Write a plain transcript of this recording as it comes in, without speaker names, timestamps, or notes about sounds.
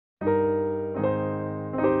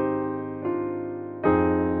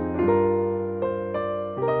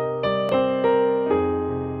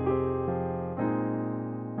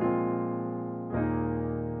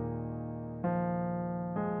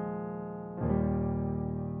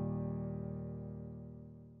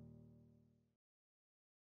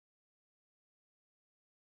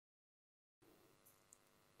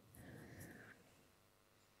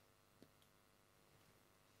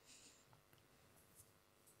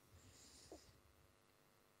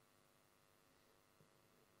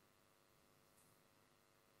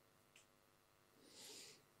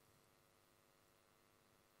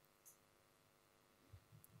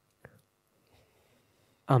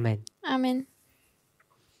Amen. Amen.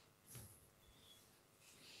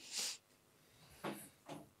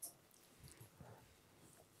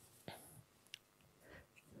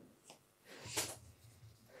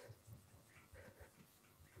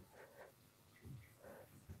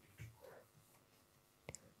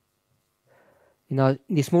 In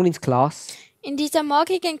this morning's class, In dieser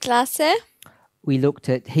morgigen Klasse we looked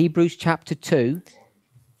at Hebrews chapter 2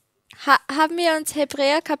 haben wir uns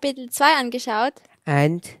Hebräer Kapitel 2 angeschaut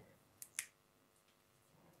and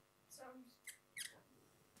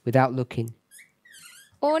without looking.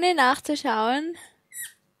 ohne nachzuschauen.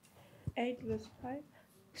 8 verse 5.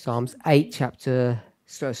 Psalms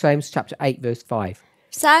chapter 8 verse 5.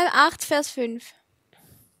 Psalm 8, Vers 5.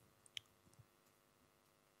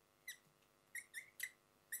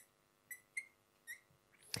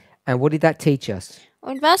 And what did that teach us?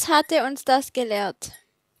 Und was hatte uns das gelehrt?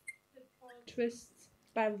 Twists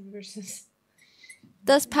Bible verses.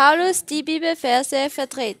 Dass Paulus die Bibelverse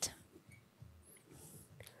verdreht.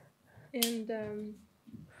 And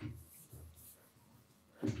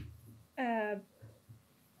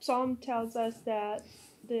Psalm tells us that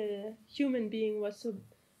the human being was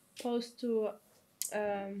supposed to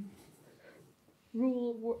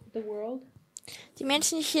rule the world. Die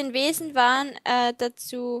menschlichen Wesen waren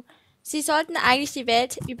sie sollten eigentlich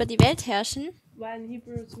über die Welt herrschen, While in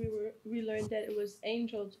Hebrews we learned that it was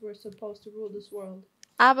angels who were supposed to rule this world.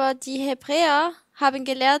 aber die Hebräer haben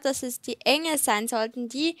gelehrt, dass es die Engel sein sollten,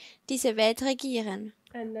 die diese Welt regieren.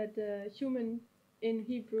 And that the human in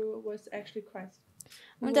Hebrew was actually Christ.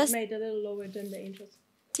 Who Und was das- made a little lower than the angels.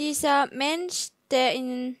 Dieser Mensch, der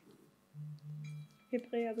in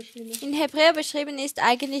Hebräer beschrieben ist. Hebräer beschrieben ist,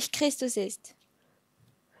 eigentlich Christus ist.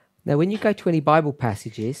 Now, when you go to any Bible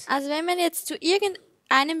passages, Also wenn man jetzt zu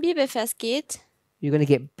irgendeinem Bibelvers geht, you're going to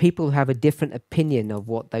get people who have a different opinion of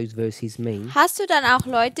what those verses mean. hast du dann auch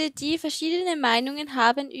Leute, die verschiedene Meinungen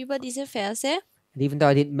haben über diese Verse. And even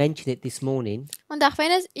though I didn't mention it this morning, Und auch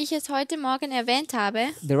wenn ich es heute Morgen erwähnt habe,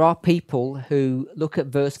 there are people who look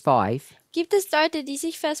at verse 5, gibt es Leute, die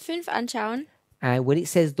sich Vers 5 anschauen. and when it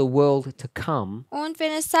says the world to come, Und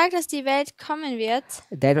wenn es sagt, dass die Welt kommen wird,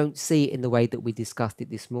 they don't see it in the way that we discussed it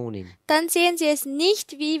this morning. dann sehen sie es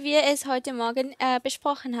nicht, wie wir es heute Morgen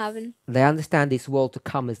besprochen haben. They understand this world to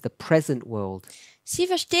come as the present world. Sie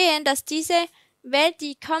verstehen, dass diese Welt,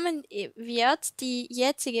 die kommen wird, die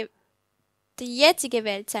jetzige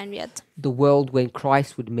Welt sein wird. The world when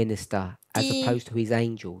Christ would minister as Die- opposed to his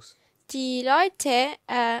angels. Die Leute,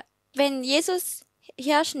 wenn Jesus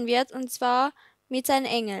herrschen wird, und zwar mit seinen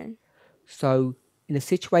Engeln. So in a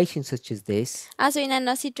situation such as this, Also in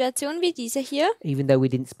einer Situation wie diese hier, even though we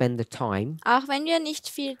didn't spend the time, auch wenn wir nicht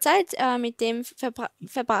viel Zeit mit dem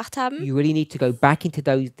verbracht haben, you really need to go back into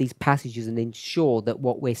these passages and ensure that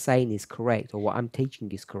what we're saying is correct or what I'm teaching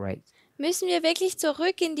is correct. müssen wir wirklich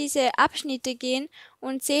zurück in diese Abschnitte gehen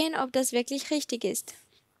und sehen, ob das wirklich richtig ist.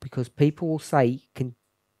 Because people will say,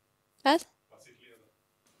 Was?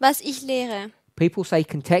 Was ich lehre. people say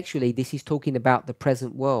contextually, this is talking about the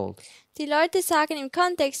present world. Die Leute sagen im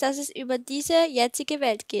Kontext, dass es über diese jetzige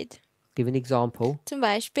Welt geht. Give an example. Zum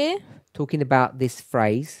Beispiel, Talking about this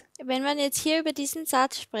phrase wenn man jetzt hier über diesen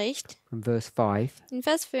Satz spricht, from verse 5, in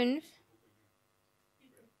Vers 5,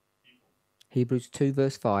 Hebrews 2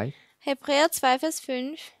 verse 5, Hebräer 2, Vers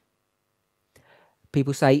 5,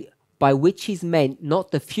 people say, by which is meant not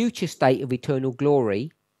the future state of eternal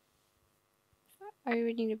glory. Are you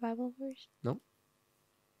reading the Bible verse? No.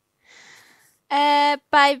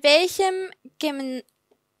 Bei welchem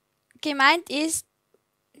gemeint ist,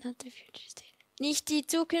 not the future state, nicht die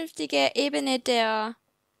zukünftige Ebene der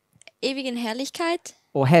ewigen Herrlichkeit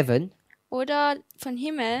Or heaven, oder von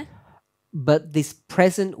Himmel, but this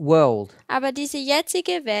present world, aber diese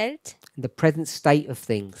jetzige Welt, the present state of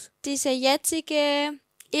things. dieser jetzige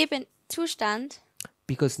Zustand,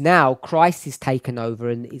 Because now Christ is taken over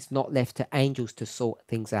and it's not left to angels to sort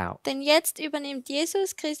things out. denn jetzt übernimmt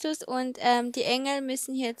Jesus Christus und die Engel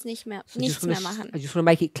müssen hier jetzt nichts mehr machen. I just want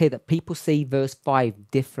to make it clear that people see verse 5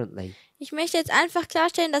 differently. Ich möchte jetzt einfach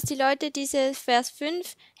klarstellen, dass die Leute diese Vers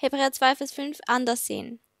 5, Hebräer 2, Vers 5 anders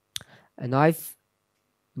sehen. And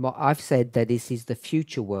I've said that this is the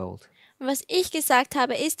future world. Und was ich gesagt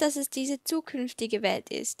habe, ist, dass es diese zukünftige Welt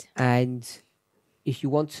ist. And if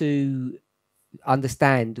you want to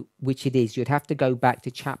understand which it is, you'd have to go back to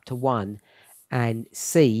chapter 1 and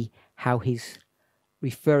see how he's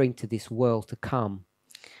referring to this world to come.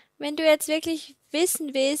 Wenn du jetzt wirklich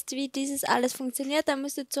wissen willst, wie dieses alles funktioniert, dann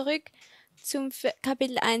musst du zurück zum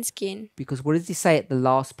Kapitel 1 gehen. Because what does he say at the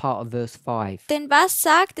last part of verse 5? Denn was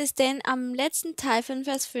sagt es denn am letzten Teil von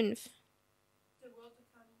Vers 5?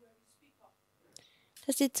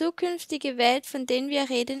 dass die zukünftige Welt, von der wir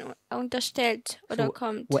reden, unterstellt oder So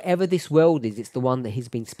kommt. whatever this world is, it's the one that he's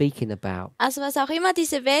been speaking about. Also was auch immer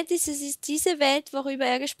diese Welt ist, es ist diese Welt, worüber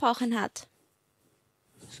er gesprochen hat.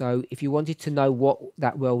 So if you wanted to know what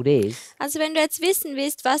that world is, Also wenn du jetzt wissen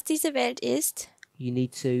willst, was diese Welt ist, you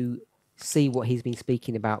need to see what he's been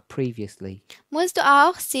speaking about previously. musst du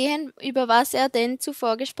auch sehen, über was er denn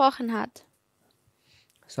zuvor gesprochen hat.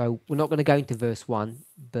 So we're not going to go into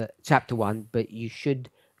chapter 1, but you should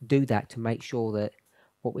do that to make sure that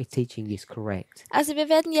what we're teaching is correct. Also wir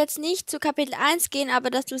werden jetzt nicht zu Kapitel 1 gehen, aber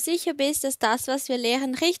dass du sicher bist, dass das, was wir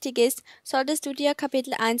lehren, richtig ist, solltest du dir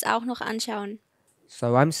Kapitel 1 auch noch anschauen. So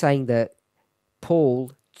I'm saying that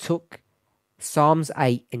Paul took Psalms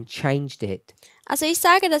 8 and changed it. Also ich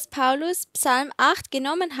sage, dass Paulus Psalm 8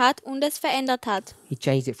 genommen hat und es verändert hat. He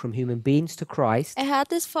changed it from human beings to Christ, Er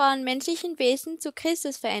hat es von menschlichen Wesen zu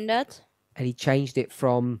Christus verändert and he changed it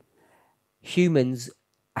from humans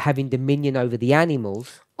having dominion over the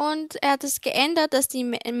animals und er hat es geändert, dass die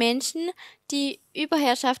Menschen die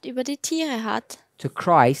Überherrschaft über die Tiere hat. to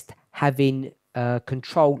Christ having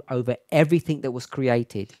control over everything that was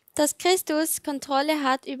created. Dass Christus Kontrolle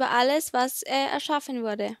hat über alles, was erschaffen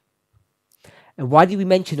wurde. And why did we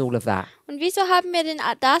mention all of that? Und wieso haben wir denn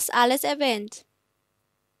das alles erwähnt?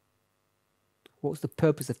 What was the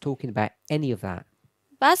purpose of talking about any of that?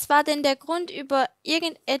 Was war denn der Grund, über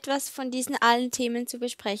irgendetwas von diesen allen Themen zu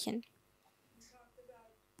besprechen?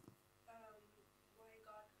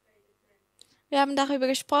 Wir haben darüber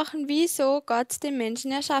gesprochen, wieso Gott den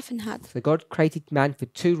Menschen erschaffen hat. So God created man for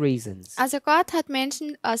two reasons. Also Gott hat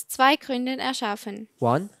Menschen aus 2 Gründen erschaffen.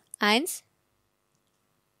 One, 1,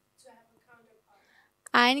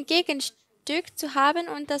 ein Gegenstück zu haben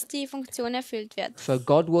und dass die Funktion erfüllt wird. so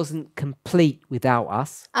God wasn't complete without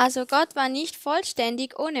us. Also Gott war nicht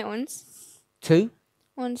vollständig ohne uns. 2,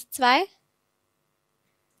 Und 2,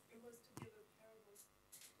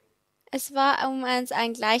 es war, um uns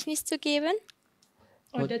ein Gleichnis zu geben.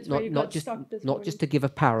 Oh, that's where you got stuck this not morning. just to give a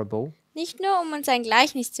parable. Nicht nur, um uns ein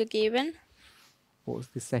Gleichnis zu geben. What was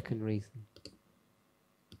the second reason?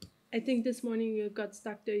 I think this morning you got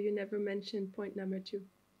stuck there. You never mentioned point number 2.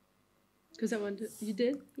 Because you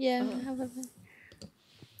did? Yeah,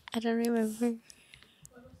 I don't remember.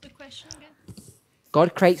 What was the question again?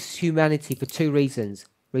 God creates humanity for two reasons.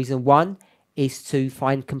 Reason one is to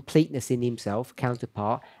find completeness in himself,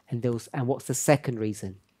 counterpart, and what's the second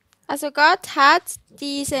reason? Also Gott hat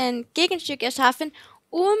diesen Gegenstück erschaffen,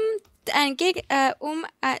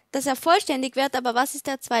 dass er vollständig wird. Aber was ist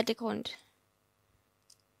der zweite Grund?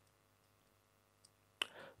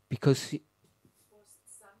 Because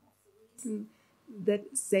That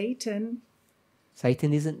Satan,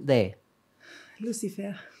 isn't there.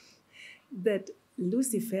 Lucifer, that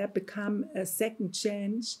Lucifer become a second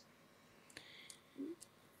chance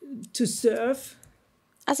to serve,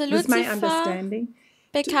 Also with my Lucifer understanding,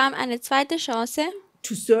 bekam eine zweite Chance,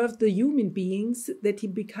 to serve the human beings, that he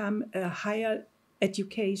become a higher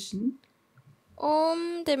education,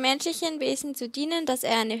 um dem menschlichen Wesen zu dienen, dass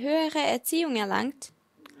er eine höhere Erziehung erlangt.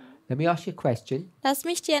 Let me ask you a question. Lass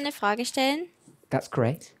mich dir eine Frage stellen. That's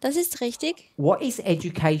correct. Das ist richtig. What is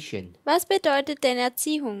education? Was bedeutet denn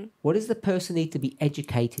Erziehung? What does the person need to be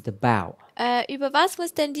educated about? Über was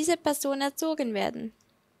muss denn diese Person erzogen werden?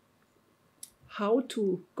 how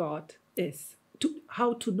to God is,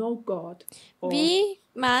 how to know God. Or Wie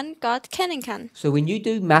man Gott kennen kann. So when you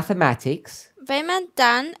do mathematics, Wenn man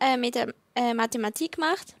dann mit der Mathematik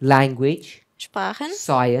macht, language, Sprachen,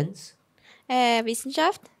 science,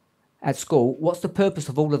 Wissenschaft, at school, what's the purpose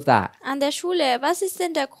of all of that? an der Schule, was ist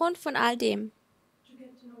denn der Grund von all dem?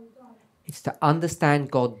 It's to understand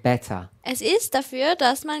God better. Es ist dafür,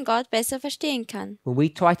 dass man Gott besser verstehen kann. When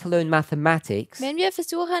we try to learn mathematics, Wenn wir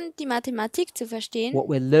versuchen, die Mathematik zu verstehen, what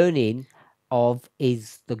we're learning of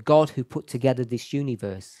is the God who put together this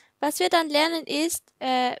universe. was wir dann lernen ist,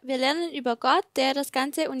 wir lernen über Gott, der das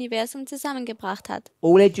ganze Universum zusammengebracht hat.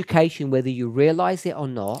 All education, whether you realize it or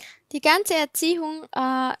not, Die ganze Erziehung,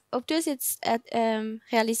 ob du es jetzt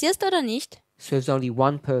realisierst oder nicht, serves only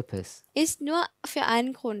one purpose. ist nur für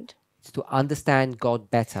einen Grund. It's to understand God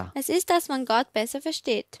better. Es ist, dass man Gott besser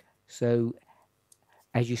versteht. So,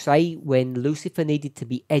 as you say, when Lucifer needed to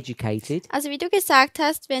be educated, Also wie du gesagt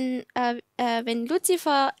hast, wenn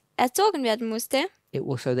Lucifer erzogen werden musste, it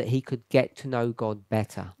was so that he could get to know God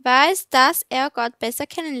better. war es, dass er Gott besser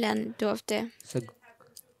kennenlernen durfte. So,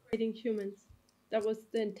 Creating humans. That was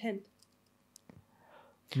the intent.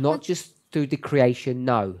 not just through the creation,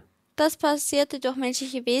 no. Das passierte durch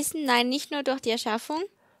menschliche Wesen, nein, nicht nur durch die Erschaffung.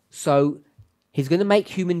 So, he's going to make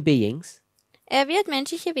human beings, Er wird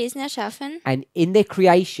menschliche Wesen erschaffen And in their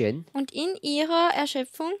creation, und in ihrer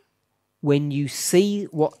Erschöpfung, when you see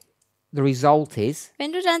what the result is,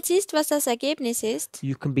 wenn du dann siehst, was das Ergebnis ist,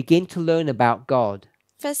 you can begin to learn about God.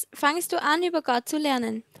 fangst du an, über Gott zu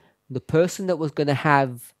lernen. The person that was going to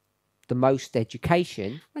have the most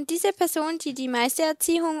education Und diese Person, die die meiste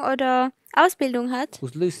Erziehung oder Ausbildung hat,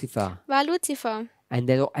 was Lucifer. war Lucifer. And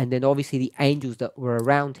then obviously the angels that were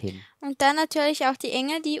around him. Und dann natürlich auch die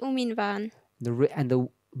Engel, die um ihn waren. And the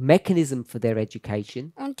mechanism for their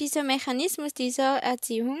education Und dieser Mechanismus dieser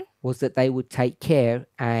Erziehung was that they would take care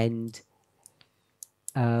and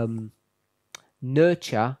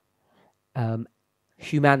nurture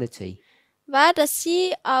humanity. war, dass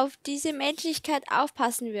sie auf diese Menschlichkeit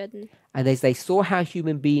aufpassen würden. And as they saw how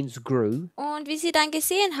human beings grew, Und wie sie dann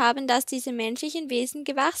gesehen haben, dass diese menschlichen Wesen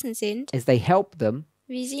gewachsen sind, as they helped them,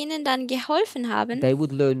 wie sie ihnen dann geholfen haben, they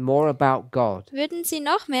would learn more about God. würden sie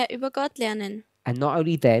noch mehr über Gott lernen. And not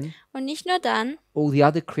only them, Und nicht nur dann, all the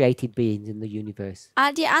other created beings in the universe.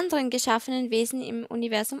 all die anderen geschaffenen Wesen im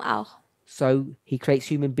Universum auch. So he creates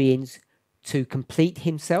human beings to complete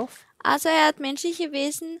himself, Also er hat menschliche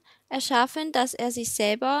Wesen erschaffen, dass er sich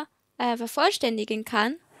selber vervollständigen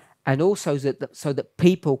kann and also so that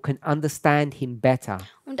people can understand him better.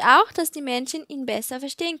 und auch, dass die Menschen ihn besser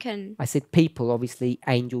verstehen können. I said people, obviously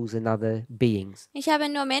angels and other beings. Ich habe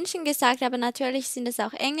nur Menschen gesagt, aber natürlich sind es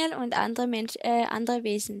auch Engel und andere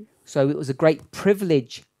Wesen. So it was a great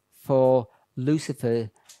privilege for Lucifer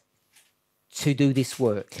to do this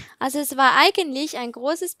work. Also es war eigentlich ein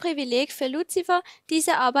großes Privileg für Lucifer,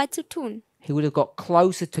 diese Arbeit zu tun. He would have got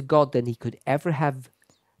closer to God than he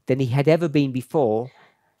had ever been before,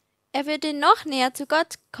 Er würde noch näher zu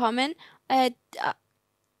Gott kommen,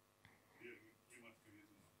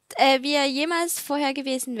 wie er jemals vorher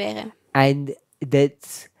gewesen wäre. and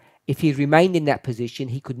that if he remained in that position,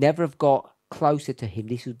 he could never have got closer to him.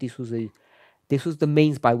 This was the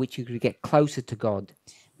means by which he could get closer to God.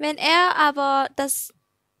 Wenn er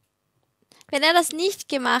das nicht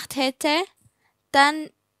gemacht hätte, dann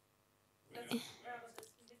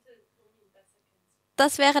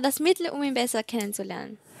das wäre das Mittel, um ihn besser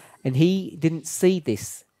kennenzulernen. And he didn't see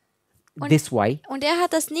this way. Und er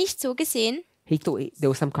hat das nicht so gesehen. He thought there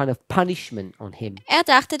was some kind of punishment on him, Er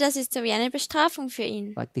dachte, das ist so wie eine Bestrafung für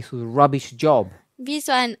ihn, like this was a rubbish job. wie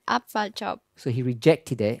so ein Abfalljob. So he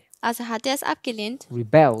rejected it, Also hat er es abgelehnt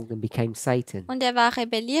rebelled, and became Satan. und er war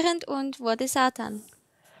rebellierend und wurde Satan.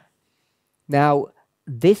 Now,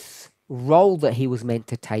 this role that he was meant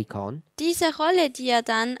to take on, Diese Rolle, die er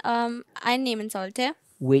dann einnehmen sollte,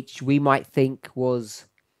 which we might think was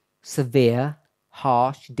severe,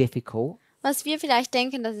 harsh, difficult, was wir vielleicht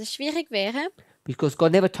denken, dass es schwierig wäre, because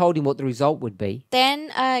God never told him what the result would be. denn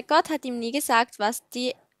Gott hat ihm nie gesagt, was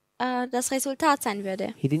das Resultat sein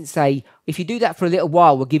würde. He didn't say, if you do that for a little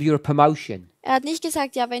while, we'll give you a promotion. Er hat nicht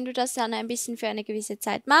gesagt, ja, wenn du das dann ein bisschen für eine gewisse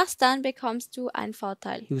Zeit machst, dann bekommst du einen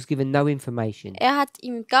Vorteil. He was given no information. Er hat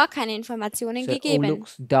ihm gar keine Informationen So it all gegeben.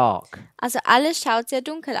 looks dark. Also alles schaut sehr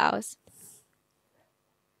dunkel aus.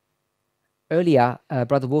 Earlier,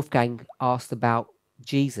 Brother Wolfgang asked about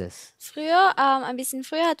Jesus Früher, ein bisschen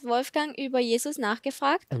früher hat Wolfgang über Jesus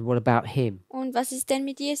nachgefragt. and what about him. Und was ist denn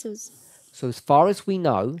mit Jesus? So as far as we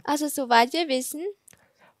know, Also soweit wir wissen,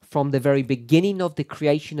 from the very beginning of the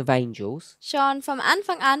creation of angels, schon vom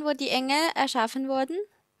Anfang an, wo die Engel erschaffen wurden,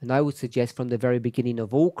 and I would suggest from the very beginning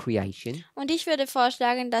of all creation, und ich würde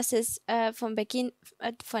vorschlagen, dass es vom Beginn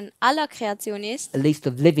von aller Kreation ist, at least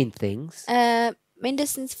of living things,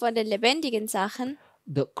 mindestens von den lebendigen Sachen,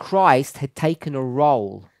 that Christ had taken a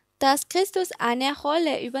role. dass Christus eine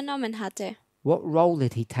Rolle übernommen hatte. What role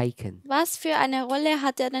had he taken? Was für eine Rolle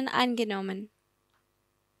hat er denn eingenommen?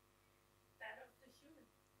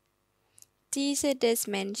 Diese des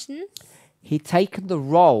Menschen. He'd taken the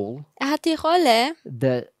role Er hat die Rolle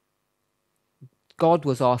that God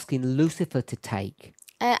was asking Lucifer to take.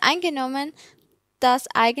 eingenommen, das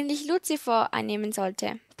eigentlich Lucifer einnehmen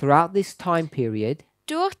sollte. Throughout this time period,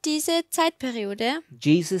 Durch diese Zeitperiode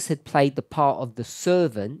Jesus had played the part of the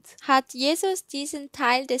servant, hat Jesus diesen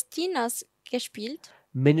Teil des Dieners gespielt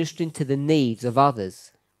ministering to the needs of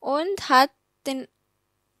others. und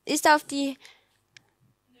ist auf die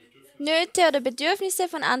Nöte oder Bedürfnisse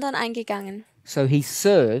von anderen eingegangen. So he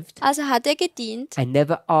served Also hat er gedient and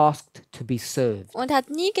never asked to be served. und hat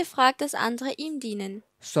nie gefragt, dass andere ihm dienen.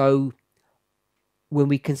 So when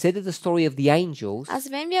we consider the story of the angels, Also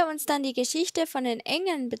wenn wir uns dann die Geschichte von den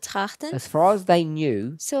Engeln betrachten, as far as they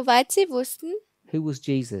knew, soweit sie wussten, who was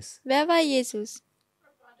Jesus? wer war Jesus?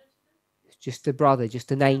 just a brother,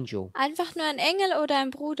 just an angel. Einfach nur ein Engel oder ein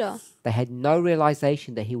Bruder. They had no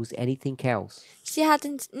realization that he was anything else. Sie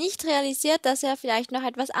hatten nicht realisiert, dass er vielleicht noch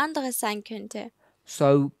etwas anderes sein könnte.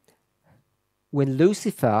 So when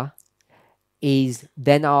Lucifer is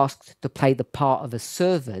then asked to play the part of a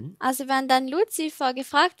servant, Also wenn dann Lucifer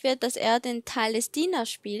gefragt wird, dass er den Teil des Dieners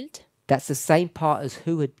spielt, that's the same part as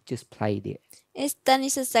who had just played it. dann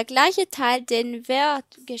ist es der gleiche Teil, den wer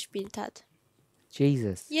gespielt hat.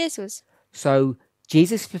 Jesus. Jesus. So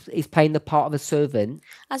Jesus is playing the part of a servant.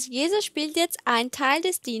 Also Jesus spielt jetzt einen Teil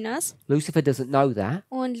des Dieners Lucifer doesn't know that.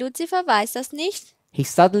 und Lucifer weiß das nicht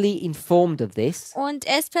He's suddenly informed of this. und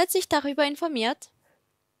er ist plötzlich darüber informiert.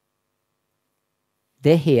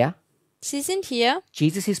 They're here. Sie sind hier,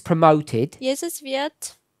 Jesus is promoted. Jesus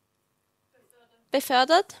wird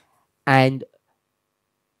befördert And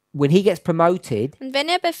when he gets promoted, und wenn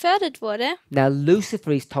er befördert wurde, now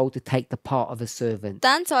Lucifer is told to take the part of a servant.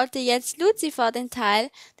 dann sollte jetzt Lucifer den Teil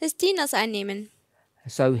des Dieners einnehmen.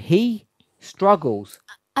 So he struggles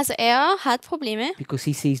Also er hat Probleme, because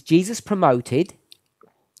he sees Jesus promoted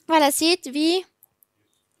weil er sieht, wie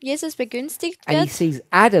Jesus begünstigt and he wird sees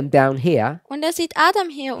Adam down here. und er sieht Adam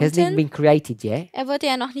hier He hasn't even unten. been created yet. Er wurde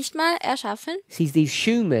ja noch nicht mal erschaffen. Sees these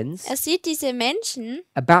humans Er sieht diese Menschen,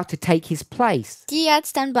 about to take his place. die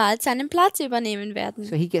jetzt dann bald seinen Platz übernehmen werden.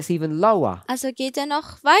 So he gets even lower. Also geht er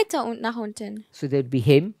noch weiter und nach unten. So there'd be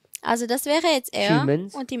him, Also das wäre jetzt er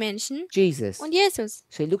Humans. und die Menschen Jesus. und Jesus.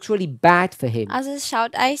 So it looks really bad for him. Also es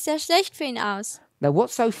schaut eigentlich sehr schlecht für ihn aus. Now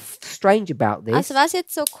what's so strange about this Also was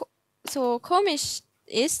jetzt so komisch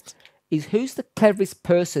ist, is who's the cleverest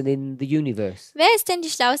person in the universe? wer ist denn die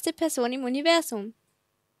schlauste Person im Universum?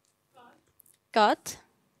 Gott,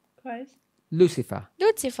 Christ. Lucifer,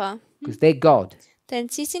 Lucifer, because they're God. denn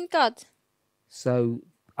sie sind Gott. So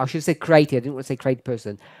I should say created. I didn't want to say created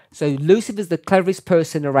person. So Lucifer's the cleverest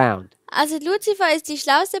person around. Also Lucifer ist die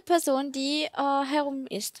schlauste Person, die herum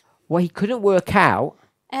ist. What he couldn't work out,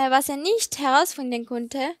 Was er nicht herausfinden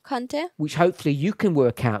konnte, which hopefully you can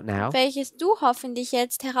work out now, welches du hoffentlich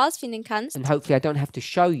jetzt herausfinden kannst, and hopefully I don't have to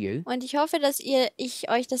show you, und ich hoffe, dass ich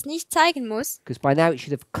euch das nicht zeigen muss, because by now it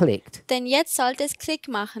should have clicked. denn jetzt sollte es Klick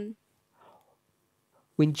machen.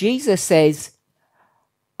 When Jesus says,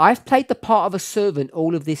 I've played the part of a servant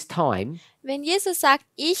all of this time, Wenn Jesus sagt,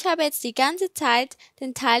 ich habe jetzt die ganze Zeit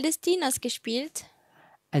den Teil des Dieners gespielt,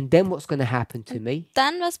 and then what's going to happen to me?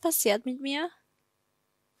 dann was passiert mit mir?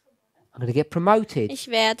 I'm going to get promoted. Ich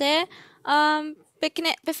werde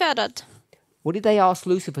befördert. What did they ask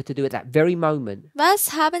Lucifer to do at that very moment?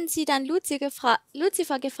 Was haben sie dann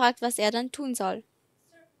Lucifer gefragt, was er dann tun soll?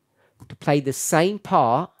 To play the same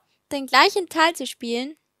part Den gleichen Teil zu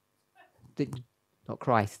spielen, that, not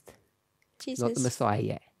Christ, not the Jesus, Messiah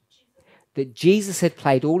yet, that Jesus had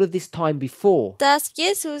played all of this time before. das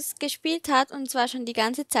Jesus gespielt hat, und zwar schon die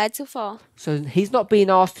ganze Zeit zuvor. So he's not being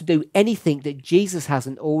asked to do anything that Jesus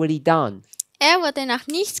hasn't already done. Er wurde nach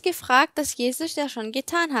nichts gefragt, das Jesus ja schon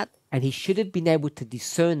getan hat. And he should have been able to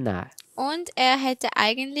discern that. Und er hätte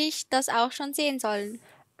eigentlich das auch schon sehen sollen.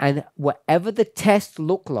 And whatever the test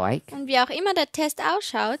looked like, Und wie auch immer der Test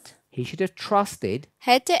ausschaut, he should have trusted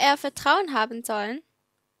hätte er Vertrauen haben sollen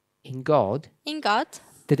in God in Gott,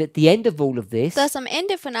 that at the end of all of this, dass am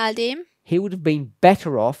Ende von all dem he would have been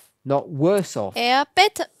better off, not worse off, er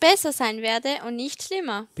besser sein werde und nicht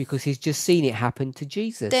schlimmer. because he's just seen it happen to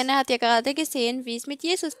Jesus. Denn er hat ja gerade gesehen, wie es mit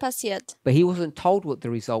Jesus passiert. But he wasn't told what the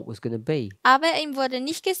result was going to be. Aber ihm wurde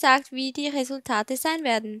nicht gesagt, wie die Resultate sein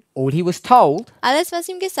werden. All he was told Alles, was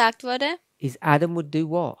ihm gesagt wurde, is Adam would do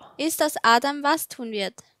what? ist, dass Adam was tun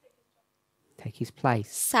wird. Take his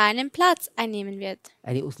place. Seinen Platz einnehmen wird.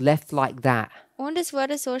 And it was left like that. Und es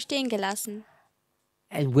wurde so stehen gelassen.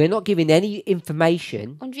 And we're not given any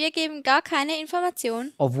information Und wir geben gar keine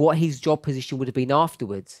Information, of what his job position would have been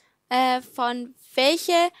afterwards. von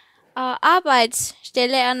welche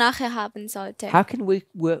Arbeitsstelle er nachher haben sollte. How can we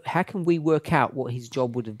work out what his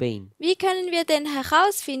job would have been? Wie können wir denn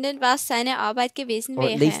herausfinden, was seine Arbeit gewesen Or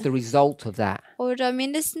at least the wäre? result of that. Oder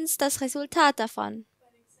mindestens das Resultat davon.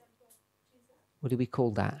 What do we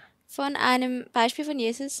call that? Von einem Beispiel von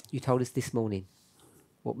Jesus. You told us this morning.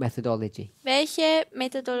 What methodology? Welche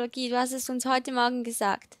Methodologie? Du hast es uns heute Morgen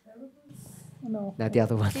gesagt. No. No, the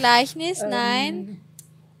other one. Gleichnis? Nein.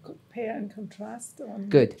 Compare and contrast.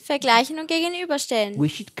 Good. Vergleichen und gegenüberstellen. We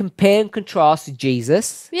should compare and contrast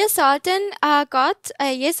Jesus Wir sollten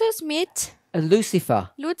Jesus mit and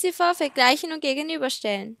Lucifer. Lucifer vergleichen und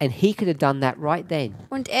gegenüberstellen. And he could have done that right then.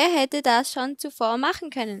 Und er hätte das schon zuvor machen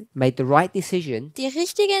können. Made the right decision Die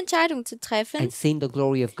richtige Entscheidung zu treffen and seen the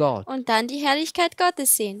glory of God. und dann die Herrlichkeit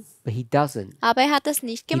Gottes sehen. But he doesn't. Aber er hat das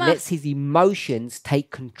nicht He gemacht. lets his emotions take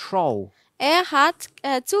control. Er hat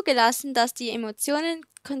zugelassen, dass die Emotionen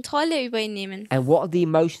Kontrolle über ihn nehmen. And what are the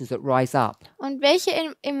emotions that rise up, Und welche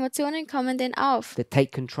Emotionen kommen denn auf, that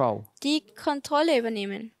take control? die Kontrolle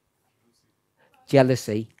übernehmen?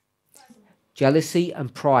 Jealousy. Jealousy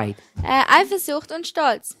and pride. Eifersucht und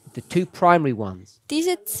Stolz. The two primary ones.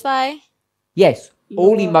 Diese zwei, Yes,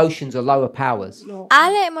 all emotions are lower powers. No.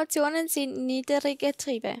 alle Emotionen sind niedrige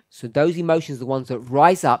Triebe. So those emotions are the ones that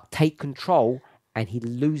rise up, take control, and he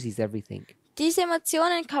loses everything. Diese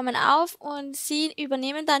Emotionen kommen auf und sie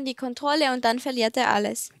übernehmen dann die Kontrolle und dann verliert er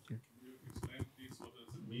alles. Explain please what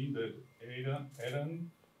does it mean that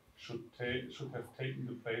Adam should have taken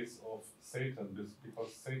the place of Satan,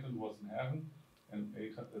 because Satan was in heaven and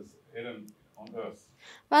Adam on earth.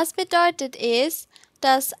 Was bedeutet es,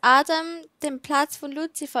 dass Adam den Platz von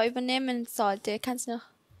Lucifer übernehmen sollte? Kannst du noch?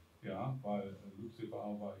 Ja, weil Lucifer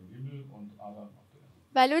war im Himmel und Adam auf der Erde.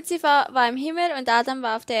 Weil Lucifer war im Himmel und Adam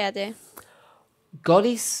war auf der Erde. God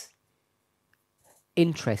is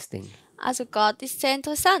interesting, Also Gott ist sehr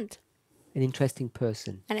interessant. an interesting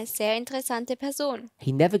person. Eine sehr interessante Person.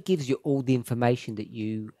 He never gives you all the information that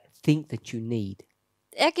you think that you need.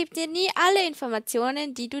 Er gibt dir nie alle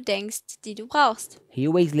Informationen, die du denkst, die du brauchst. He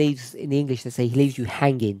always leaves, in English they say, he leaves you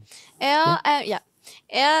hanging.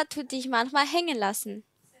 Er tut dich manchmal hängen lassen.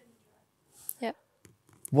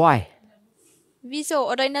 Why? Wieso?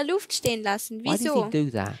 Oder in der Luft stehen lassen. Why does Wieso? he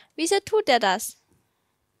do that? Wieso tut er das?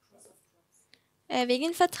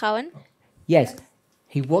 Wegen Vertrauen. Yes,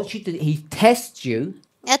 he wants you to, he tests you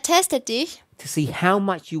Er testet dich, to see how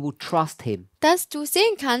much you will trust him. dass du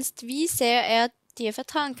sehen kannst, wie sehr er dir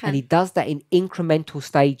vertrauen And he kann. does that in incremental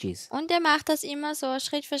stages. Und er macht das immer so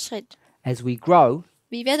Schritt für Schritt. As we grow,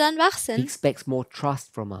 Wie wir dann he wachsen, expects more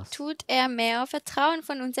trust from us. tut er mehr Vertrauen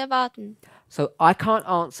von uns erwarten. So I can't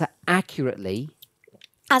answer accurately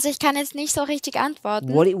Also ich kann jetzt nicht so richtig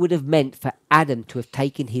antworten, what it would have meant for Adam to have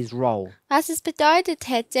taken his role. was es bedeutet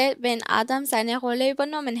hätte, wenn Adam seine Rolle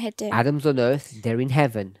übernommen hätte. Adam's on earth, they're in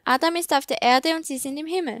heaven. Adam ist auf der Erde und sie sind im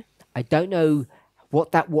Himmel. I don't know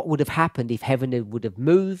what would have happened if heaven would have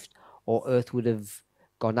moved or earth would have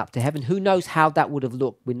gone up to heaven. Who knows how that would have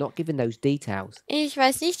looked? We're not given those details. Ich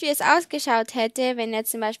weiß nicht, wie es ausgeschaut hätte, wenn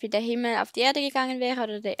jetzt zum Beispiel der Himmel auf die Erde gegangen wäre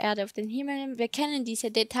oder die Erde auf den Himmel. Wir kennen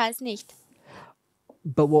diese Details nicht.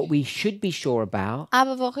 But what we should be sure about,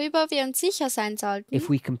 Aber worüber wir uns sicher sein sollten, if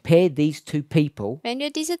we compare these two people, wenn wir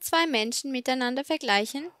diese zwei Menschen miteinander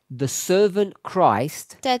vergleichen, the servant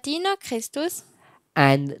Christ der Diener Christus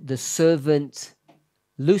and the servant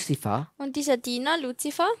Lucifer, und dieser Diener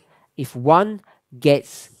Lucifer, if one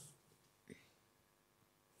gets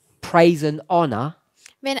praise and honor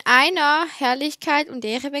wenn einer Herrlichkeit und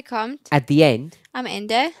Ehre bekommt at the end, am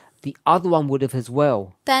Ende, the other one would have as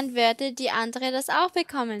well. dann würde die andere das auch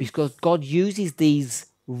bekommen. Because God uses these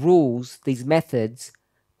rules, these methods,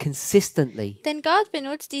 consistently. Denn Gott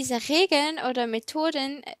benutzt diese Regeln oder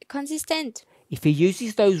Methoden konsistent. If He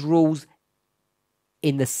uses those rules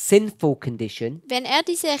in the sinful condition, Wenn er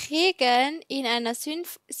diese Regeln in einer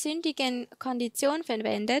sündigen Kondition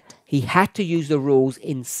verwendet, He had to use the rules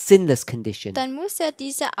in sinless condition. dann muss er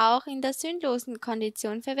diese auch in der sündlosen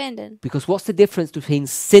Kondition verwenden. Because what's the difference between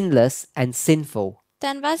sinless and sinful?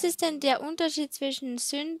 Dann was ist denn der Unterschied zwischen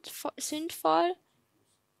sündlos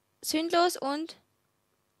und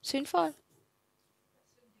sündvoll?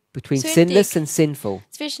 Between Sündig. sinless and sinful?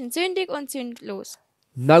 Zwischen sündig und sündlos.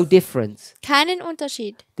 No difference. Keinen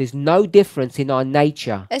Unterschied. There's no difference in our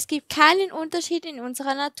nature. Es gibt keinen Unterschied in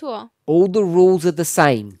unserer Natur. All the rules are the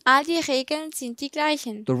same. All die Regeln sind die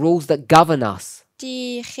gleichen. The rules that govern us.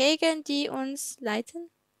 Die Regeln, die uns leiten,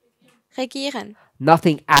 regieren.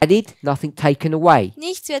 Nothing added, nothing taken away.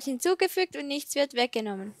 Nichts wird hinzugefügt und nichts wird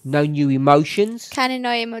weggenommen. No new emotions, Keine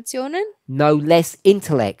neuen Emotionen, no less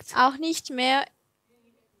intellect.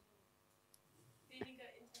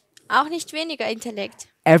 auch nicht weniger Intellekt.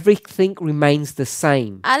 Everything remains the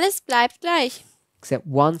same, Alles bleibt gleich, except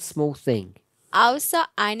one small thing. außer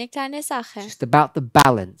eine kleine Sache. Just about the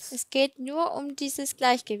balance. Es geht nur um dieses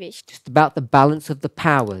Gleichgewicht. Just about the balance of the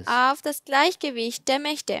powers. Auf das Gleichgewicht der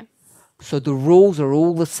Mächte. So the rules are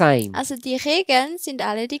all the same. Also die Regeln sind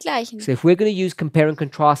alle die gleichen. So if we're going to use compare and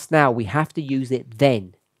contrast now, we have to use it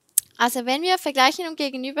then. Also wenn wir Vergleichen und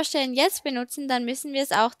Gegenüberstellen jetzt benutzen, dann müssen wir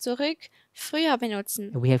es auch früher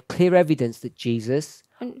benutzen. And we have clear evidence that Jesus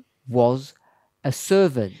Und, was a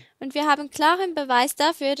servant. und wir haben klaren Beweis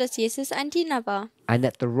dafür, dass Jesus ein Diener war. And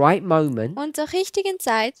at the right moment, Und zur richtigen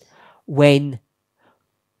Zeit, what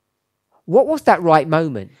was that right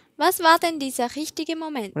moment? was war denn dieser richtige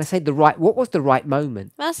Moment? When I say what was the right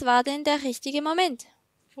moment? Was war denn der richtige Moment?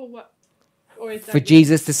 For what? Or is For that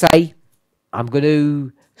Jesus to say, I'm going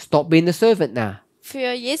to Stop being the servant now.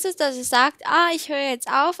 Für Jesus, dass er sagt, ich höre jetzt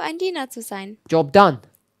auf, ein Diener zu sein. Job done.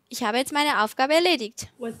 Ich habe jetzt meine Aufgabe erledigt.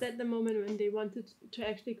 Was that the moment when they wanted to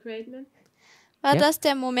actually create man? War Ja. das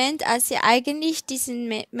der Moment, als sie eigentlich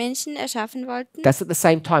diesen Menschen erschaffen wollten? That's at the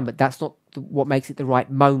same time, but that's not what makes it the right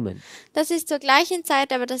moment. Das ist zur gleichen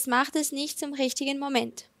Zeit, aber das macht es nicht zum richtigen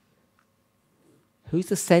Moment. Who's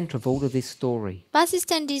the center of all of this story? Was ist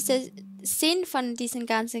denn dieser Sinn von diesen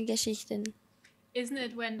ganzen Geschichten? Isn't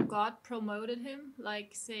it when God promoted him,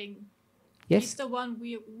 like saying, Yes. he's the one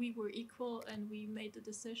we were equal and we made the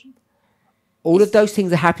decision? All of those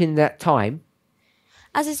things are happening at that time.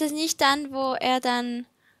 Also ist es nicht dann, wo er dann,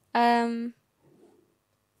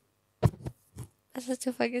 was hast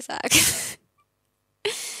du vorher gesagt?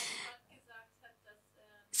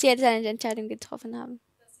 Sie hätte eine Entscheidung getroffen haben.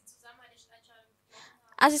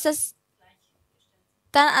 Also ist das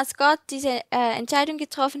dann, als Gott diese Entscheidung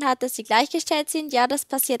getroffen hat, dass sie gleichgestellt sind, ja, das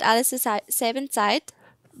passiert alles zur selben Zeit.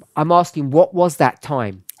 I'm asking, what was that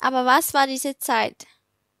time? Aber was war diese Zeit?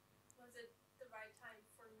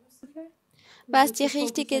 War es die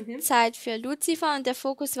richtige Zeit für Lucifer und der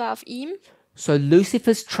Fokus war auf ihm? So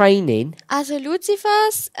Lucifer's training Also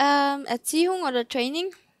Lucifers Erziehung oder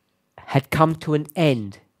Training had come to an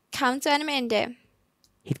end. kam zu einem Ende.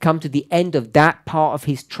 He'd come to the end of that part of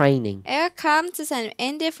his training. Er kam zu seinem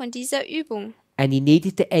Ende von dieser Übung. And he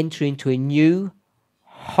needed to enter into a new,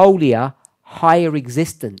 holier, higher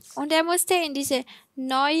existence. Und er musste in diese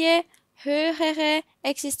neue, höhere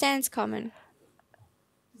Existenz kommen.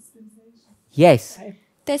 Yes.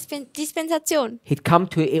 Dispensation. He'd come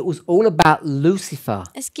to it was all about Lucifer.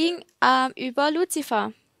 Es ging über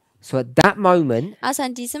Lucifer. So at that moment, Also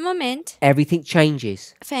an diesem Moment everything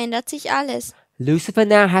changes. verändert sich alles. Lucifer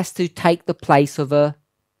now has to take the place of a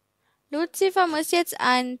Lucifer muss jetzt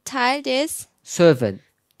ein Teil des servant.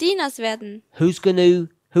 Dieners werden. Who is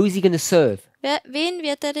he going to serve? Wen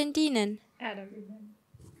wird er denn dienen? Adam.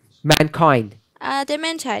 Mankind. Der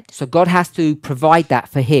Menschheit. So God has to provide that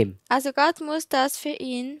for him. Also Gott muss das für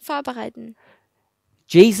ihn vorbereiten.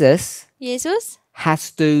 Jesus Jesus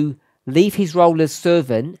has to leave his role as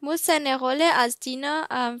servant muss seine Rolle als Diener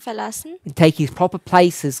verlassen and take his proper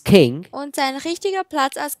place as king und seinen richtigen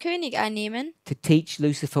Platz als König einnehmen, to teach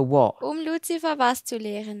Lucifer what? um Lucifer was zu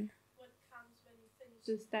lehren.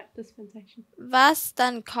 Just that dispensation. Was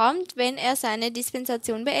dann kommt, wenn er seine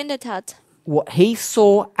Dispensation beendet hat. What he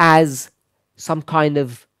saw as some kind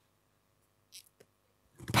of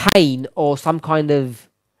pain or some kind of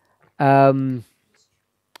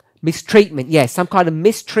mistreatment. Yes, some kind of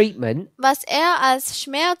mistreatment Was er als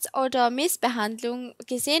Schmerz oder Missbehandlung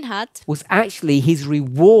gesehen hat, was actually his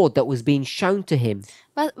reward that was being shown to him.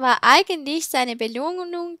 war eigentlich seine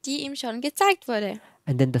Belohnung, die ihm schon gezeigt wurde.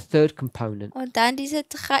 And then the third component, Und dann dieser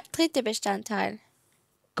dritte Bestandteil.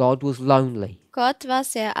 God was lonely Gott war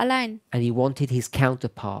sehr allein and he wanted his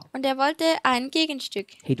counterpart. und er wollte ein Gegenstück.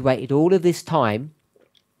 He'd waited all of this time,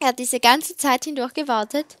 Er hat diese ganze Zeit hindurch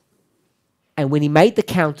gewartet and when he made the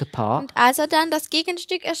counterpart, und als er dann das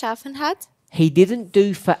Gegenstück erschaffen hat, he didn't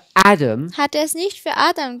do for Adam hat er es nicht für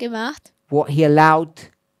Adam gemacht, what he allowed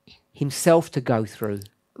himself to go through.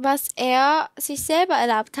 was er sich selber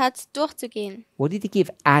erlaubt hat, durchzugehen. What did he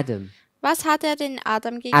give Adam? Was hat er den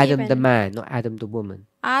Adam gegeben? Adam the man, not Adam the woman.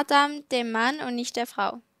 Adam, dem Mann und nicht der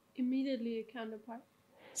Frau. Immediately a counterpart.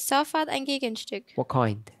 Sofort ein Gegenstück. What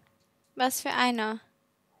kind? Was für einer?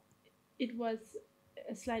 It was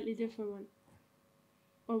a slightly different one.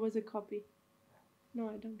 Or was it copy? No,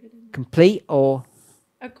 I don't get it. Complete or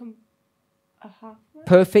A half one?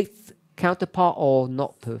 perfect counterpart or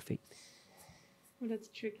not perfect? Oh,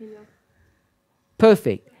 that's tricky now.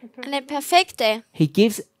 Perfect. A perfect Eine perfekte. He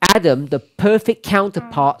gives Adam the perfect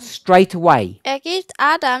counterpart straight away. Er gibt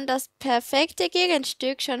Adam das perfekte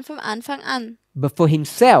Gegenstück schon vom Anfang an. But for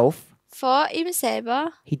himself, Vor ihm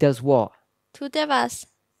selber he does what? tut er was?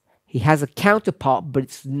 He has a counterpart, but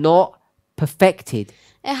it's not perfected.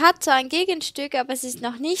 Er hat zwar ein Gegenstück, aber es ist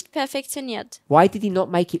noch nicht perfektioniert. Why did he not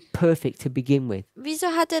make it perfect to begin with? Wieso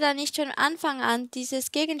hat er da nicht schon Anfang an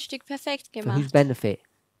dieses Gegenstück perfekt For whose gemacht? benefit?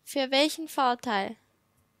 Für welchen Vorteil?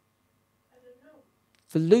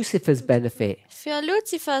 For Lucifer's benefit. Für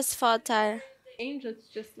Luzifers Vorteil. angels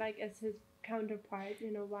just like as his counterpart.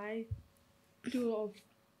 You know, why do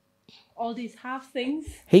all these half things?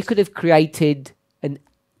 He could have created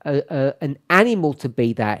an animal to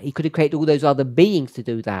be that. He could have created all those other beings to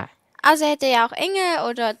do that. Also hätte er auch Engel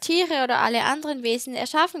oder Tiere oder alle anderen Wesen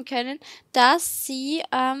erschaffen können, dass sie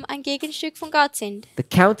ein Gegenstück von Gott sind. The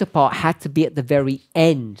counterpart had to be at the very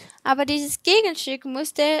end. Aber dieses Gegenstück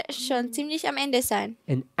musste schon ziemlich am Ende sein.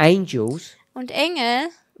 And angels Und Engel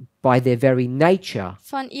by their very nature,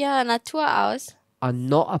 von ihrer Natur aus, are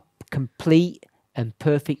not a complete and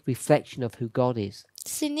perfect reflection of who God is.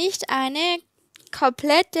 sind nicht eine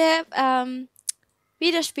komplette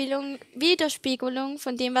Widerspiegelung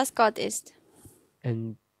von dem, was Gott ist.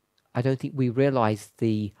 And I don't think we realize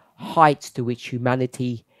the heights to which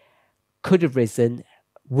humanity could have risen,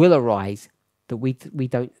 will arise, that we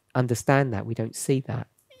don't understand that, we don't see that.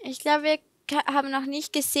 Ich glaube, wir haben noch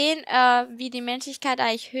nicht gesehen, wie die Menschlichkeit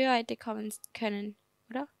eigentlich höher hätte kommen können,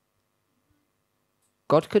 oder?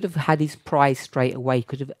 God could have had his prize straight away,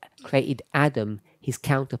 could have created Adam, his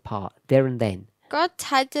counterpart, there and then.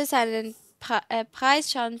 Gott hätte seinen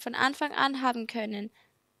Preis schon von Anfang an haben können,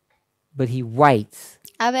 But he waits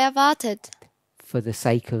aber er wartet for the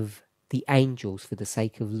sake of the angels, for the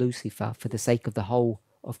sake of Lucifer, for the sake of the whole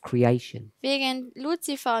of creation. wegen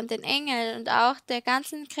Lucifer und den Engeln und auch der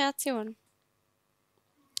ganzen Kreation.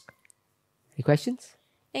 Any questions?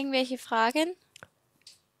 Irgendwelche Fragen?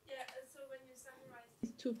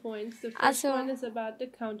 These 2 points. The first Also- one is about the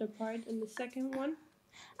counterpart, and the second one.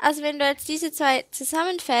 Also wenn du jetzt diese zwei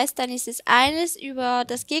zusammenfasst, dann ist es eines über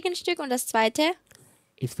das Gegenstück und das zweite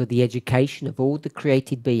It's for the education of all the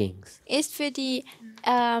created beings. ist für die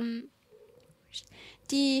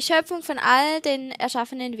Schöpfung von all den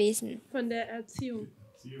erschaffenen Wesen. Von der Erziehung.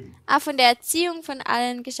 Von der Erziehung von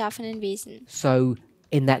allen geschaffenen Wesen. So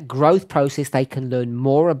in that growth process, they can learn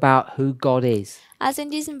more about who God is. Also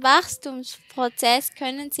in diesem Wachstumsprozess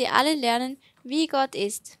können sie alle lernen, wie Gott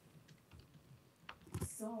ist.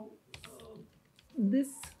 So, this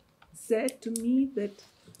said to me that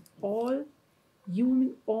all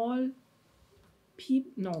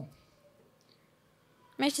people, no,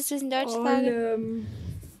 Möchtest du es in Deutsch all sagen?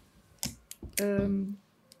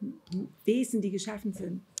 Wesen, die geschaffen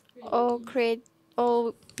sind, All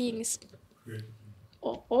beings.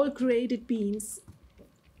 all created beings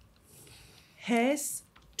has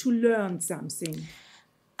to learn something.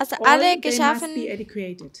 Also All alle they must be geschaffenen,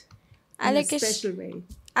 educated in alle a special way.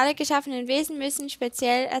 alle geschaffenen Wesen müssen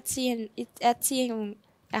speziell Erziehung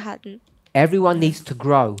erhalten. Everyone needs to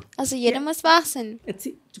grow, Also jeder muss wachsen. To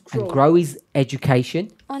and grow. grow is education,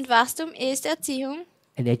 Und Wachstum ist Erziehung.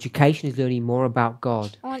 and education is learning more about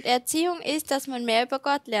God. Und Erziehung ist, dass man mehr über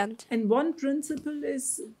Gott lernt. And one principle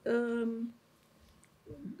is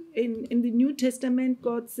in the New Testament,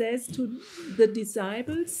 God says to the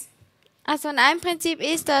disciples, Also und ein Prinzip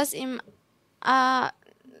ist, dass im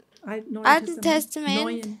Neuen Alten Testament,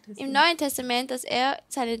 Neuen im Neuen Testament, dass er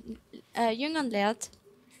seinen Jüngern lehrt.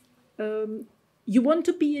 You want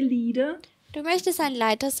to be a leader, Du möchtest ein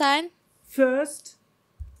Leiter sein. first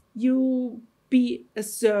you be a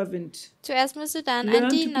servant. Zuerst musst du dann ein Learn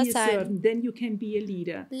to Diener be a sein. servant, then you can be a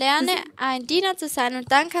leader. Lerne ein Diener zu sein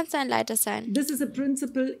und dann kannst du ein Leiter sein. This is a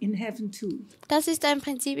principle in heaven too. Das ist ein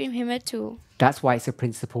Prinzip im Himmel too. That's why it's a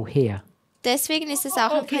principle here. Deswegen ist es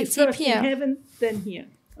auch ein Okay, Prinzip first in hier. heaven, then here.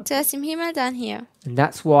 Zuerst im Himmel, dann hier. And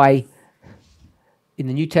that's why in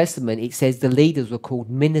the New Testament it says the leaders were called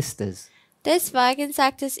ministers. Deswegen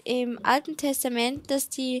sagt es im Alten Testament, dass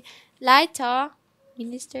die Leiter,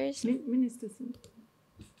 Ministers, Ministers,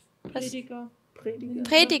 Prediger. Prediger.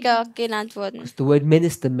 Prediger genannt wurden. Because the word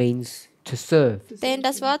minister means to serve. Denn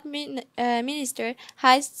das Wort Minister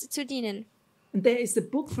heißt zu dienen. And there is a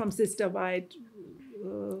book from Sister White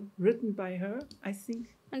written by her, I think.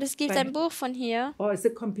 Und es gibt ein Buch von hier, Or it's a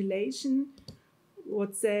compilation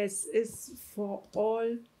what says is for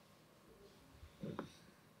all.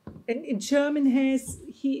 And in German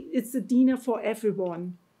it's a dinner for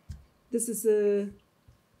everyone. This is the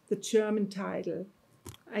German title.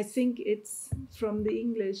 I think it's from the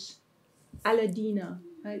English. Alle Diener.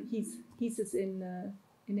 He's is in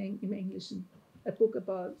English. A book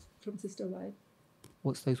from Sister White.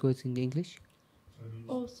 What's those words in English?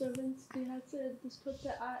 All servants, wie heißt das kurze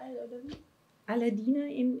AL oder wie? Alle Diener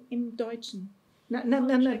im Deutschen. Not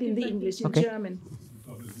in the English, in Okay. German.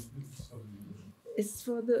 It's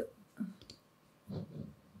for the.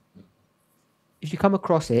 If you come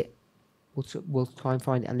across it, we'll try and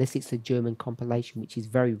find it, unless it's a German compilation, which is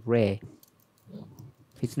very rare.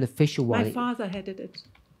 If it's an official one, My father had it.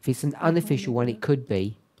 if it's an unofficial one, it could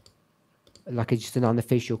be like just an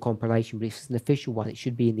unofficial compilation, but if it's an official one, it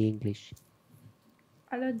should be in the English.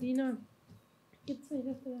 Aladina. It's not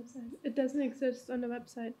at the website. It doesn't exist on the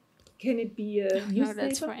website. Can it be a No,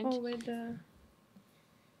 that's newspaper? French. Oh, wait.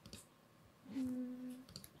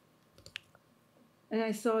 And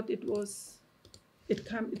I thought it was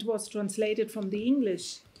translated from the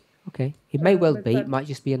English. Okay, it may well but- be. It but- might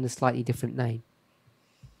just be under a slightly different name.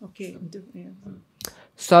 Okay.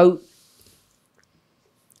 So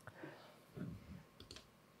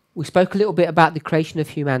We spoke a little bit about the creation of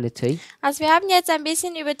humanity, Also wir haben jetzt ein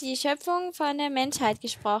bisschen über die Schöpfung von der Menschheit and I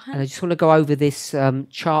gesprochen. just want to go over this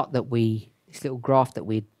chart this little graph that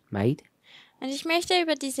we made. Und ich möchte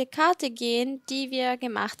über diese Karte gehen, die wir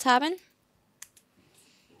gemacht haben.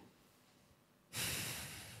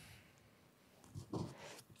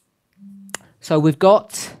 So we've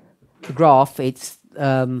got the graph. It's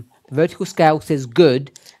the vertical scale says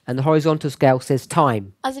good, and the horizontal scale says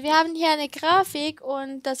time. Also wir haben hier eine Grafik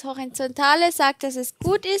und das Horizontale sagt, dass es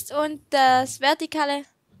gut ist und das Vertikale,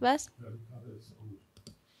 was?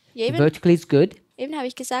 Ja, The eben, vertical is good, eben habe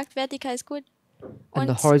ich gesagt, vertikal ist gut. and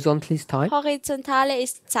Und the horizontal is time. Horizontale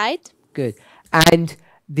ist Zeit. Good. And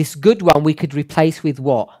this good one we could replace with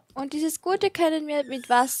what? Und dieses Gute können wir mit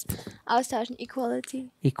was austauschen? Equality.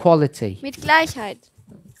 Equality. Mit Gleichheit.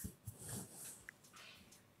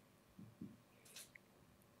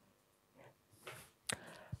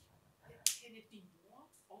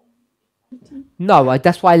 No,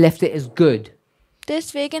 that's why I left it as good.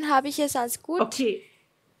 Deswegen habe ich es als gut Okay,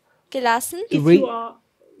 gelassen.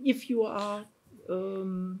 if you are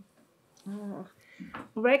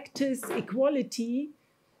practice equality,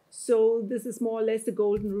 so this is more or less the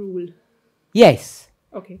golden rule. Yes.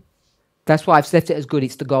 Okay. That's why I've left it as good.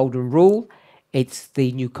 It's the golden rule. It's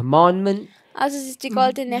the new commandment. Also es ist die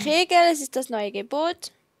goldene Regel, es ist das neue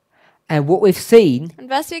Gebot. And what we've seen Und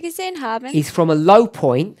was wir gesehen haben, is from a low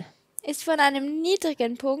point, ist von einem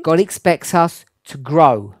niedrigen Punkt. God expects us to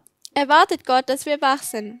grow. Erwartet Gott, dass wir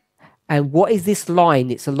wachsen. And what is this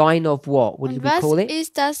line? It's a line of what? What Und did we was call it?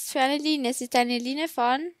 ist das für eine Linie? Es ist eine Linie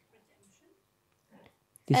von,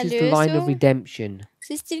 This is the line of Erlösung? redemption. es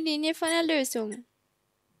ist die Linie von Erlösung.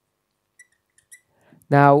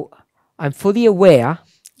 Now, I'm fully aware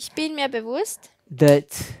Ich bin mir bewusst, that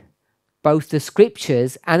both the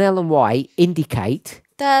scriptures and Ellen White indicate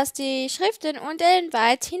dass die Schriften und Ellen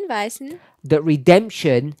White hinweisen, that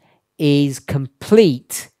redemption is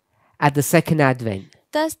complete at the second advent.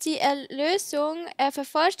 dass die Erlösung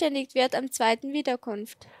vervollständigt wird am zweiten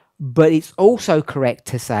Wiederkunft. But it's also correct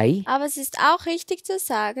to say Aber es ist auch richtig zu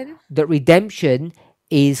sagen, that redemption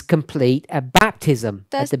is complete at baptism,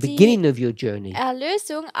 at Dass the die beginning of your journey.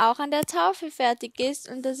 Erlösung auch an der Taufe fertig ist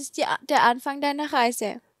und das ist der Anfang deiner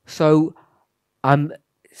Reise. So I'm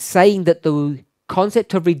saying that the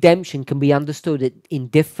concept of redemption can be understood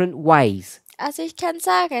in different ways. Also ich kann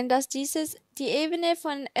sagen, dass die Ebene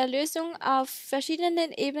von Erlösung auf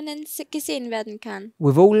verschiedenen Ebenen gesehen werden kann.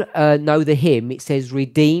 We've all know the hymn. It says,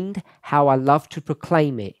 "Redeemed, how I love to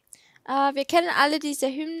proclaim it." Wir kennen alle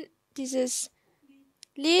dieses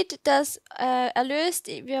Lied, das erlöst,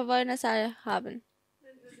 wir wollen es alle haben.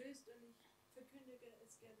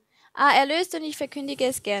 Erlöst und ich verkündige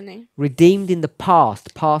es gerne. Redeemed in the past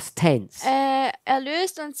tense.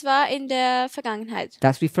 Erlöst und zwar in der Vergangenheit.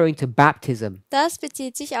 That's referring to baptism. Das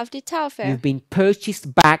bezieht sich auf die Taufe. You've been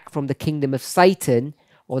purchased back from the kingdom of Satan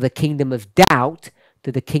or the kingdom of doubt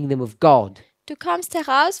to the kingdom of God. Du kommst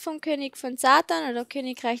heraus vom König von Satan oder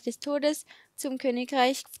Königreich des Todes zum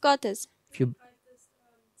Königreich Gottes.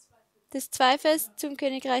 Des Zweifels zum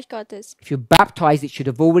Königreich Gottes. If you're baptized, it should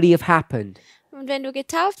have already have happened. Und wenn du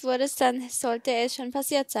getauft wurdest, dann sollte es schon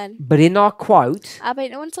passiert sein. But in our quote, Aber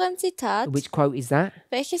in unserem Zitat, which quote is that?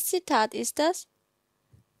 welches Zitat ist das?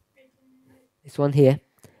 This one here,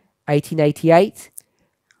 1888,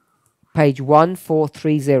 page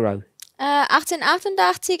 1430.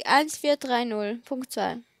 1888 1430, Punkt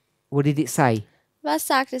 2. What did it say? Was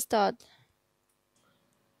sagt es dort?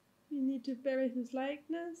 You need to bury his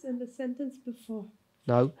likeness and the sentence before.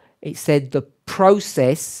 No, it said the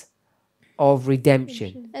process of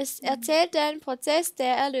redemption. Es erzählt den Prozess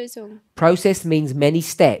der Erlösung. Process means many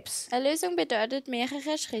steps. Erlösung bedeutet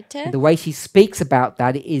mehrere Schritte. And the way she speaks about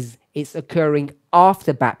that is it's occurring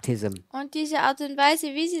after baptism. Und diese Art und Weise,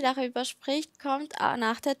 wie sie darüber spricht, kommt auch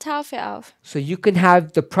nach der Taufe auf. So you can have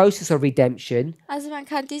the process of redemption Also man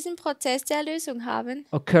kann diesen Prozess der Erlösung haben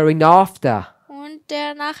occurring after. und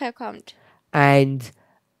der nachher kommt. And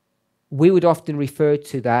we would often refer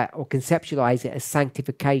to that or conceptualize it as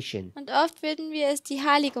sanctification. Und oft würden wir es die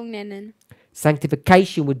Heiligung nennen.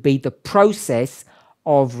 Sanctification would be the process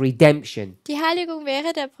of redemption. Die Heiligung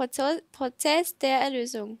wäre der Prozess der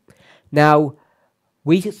Erlösung. Now,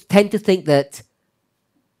 we tend to think that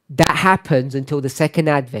happens until the second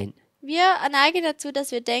advent. Wir neigen dazu, dass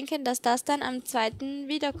wir denken, dass das dann am zweiten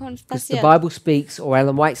Wiederkunft Because the passiert. Bible speaks, or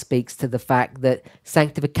Ellen White speaks, to the fact that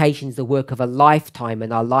sanctification is the work of a lifetime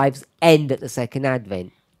and our lives end at the second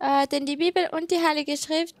advent. Denn die Bibel und die Heilige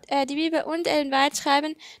Schrift, die Bibel und Ellen White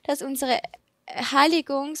schreiben, dass unser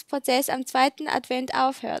Heiligungsprozess am zweiten Advent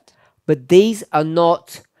aufhört. But these are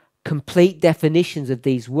not complete definitions of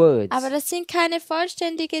these words. Aber das sind keine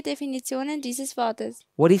vollständige Definitionen dieses Wortes.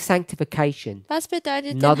 What is sanctification? Was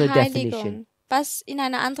bedeutet denn Another Heiligung? definition. Was in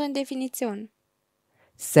einer anderen Definition?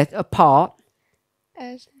 Set apart,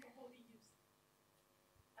 Äh,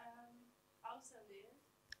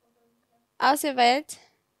 Auserwählt,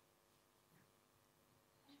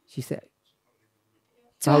 she said.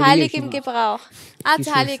 zu Holy heiligem use. Gebrauch. You Zu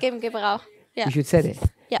should- heiligem Gebrauch. Ja. You should said it.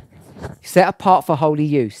 Ja. Set apart for holy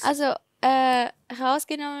use. Also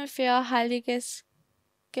herausgenommen für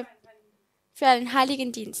für einen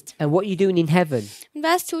heiligen Dienst. And what are you doing in heaven? Und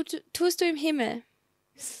was tust du im Himmel?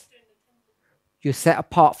 You're set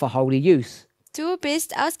apart for holy use. Du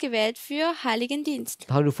bist ausgewählt für heiligen Dienst.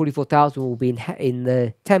 The 144,000 will be in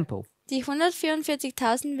the temple. Die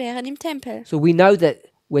 144.000 wären im Tempel. So we know that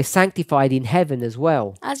we're sanctified in heaven as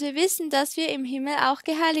well. Also wir wissen, dass wir im Himmel auch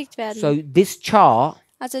geheiligt werden. So this chart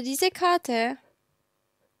Also diese Karte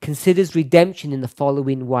considers redemption in the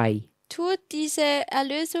following way: tut diese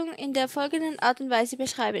Erlösung in der folgenden Art und Weise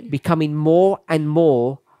beschreiben. becoming more and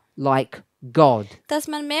more like God, Dass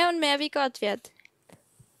man mehr und mehr wie Gott wird.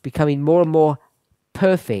 becoming more and more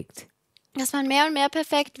perfect. Dass man mehr und mehr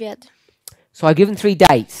perfekt wird. So I've given 3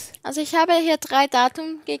 dates, Also ich habe hier 3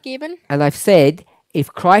 Daten gegeben. and I've said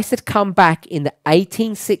if Christ had come back in the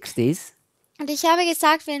 1860s, Und ich habe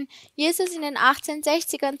gesagt, wenn Jesus in den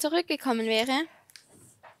 1860ern zurückgekommen wäre,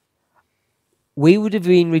 we would have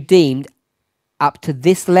been redeemed up to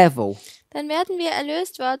this level. dann wären wir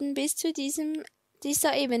erlöst worden bis zu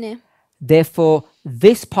dieser Ebene. Therefore,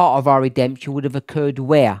 this part of our redemption would have occurred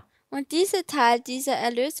where? Und dieser Teil dieser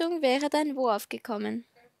Erlösung wäre dann wo aufgekommen?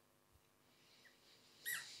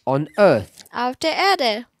 On earth. Auf der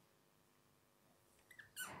Erde.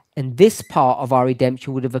 And this part of our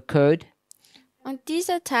redemption would have occurred Und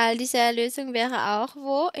dieser Teil dieser Erlösung wäre auch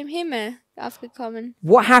wo? Im Himmel aufgekommen.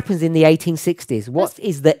 What happens in the 1860s? What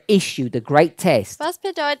is the issue, the great test? Was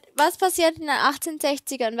passiert in den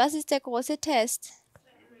 1860ern? Was ist der große Test?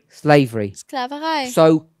 Slavery. Sklaverei.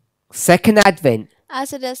 So, second advent,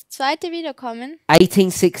 Also das zweite Wiederkommen,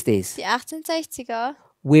 1860s, die 1860er,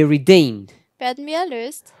 we're redeemed. werden wir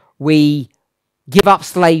erlöst. We give up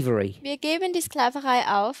slavery. Wir geben die Sklaverei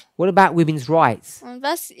auf. What about women's rights? Und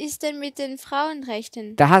was ist denn mit den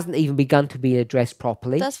Frauenrechten? That hasn't even begun to be addressed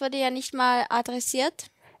properly. Das wurde ja nicht mal adressiert.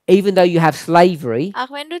 Even though you have slavery,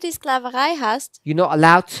 Auch wenn du die Sklaverei hast, you're not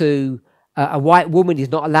allowed to, a white woman is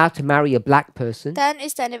not allowed to marry a black person. dann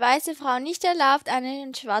ist eine weiße Frau nicht erlaubt,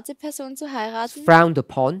 eine schwarze Person zu heiraten. Frowned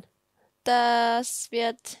upon. Das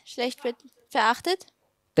wird schlecht verachtet.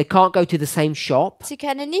 They can't go to the same shop. Sie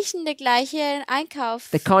können nicht in der gleichen Einkauf.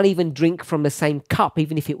 They can't even drink from the same cup,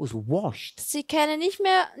 even if it was washed. Sie können nicht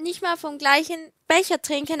mal vom gleichen Becher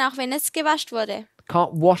trinken, auch wenn es gewascht wurde.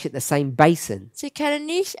 Can't wash at the same basin. Sie können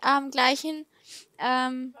nicht am gleichen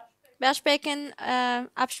Waschbecken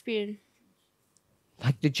abspülen.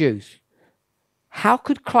 Like the Jews. How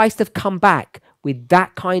could Christ have come back with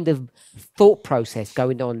that kind of thought process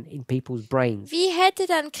going on in people's brains? Wie hätte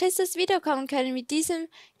dann Christus wiederkommen können mit diesen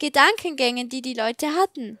Gedankengängen, die die Leute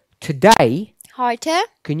hatten? Today, Heute,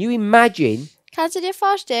 can you imagine kannst du dir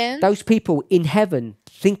vorstellen, those people in heaven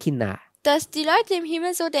thinking that? dass die Leute im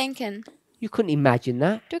Himmel so denken? You couldn't imagine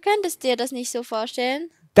that. Du könntest dir das nicht so vorstellen.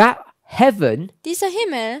 That heaven Dieser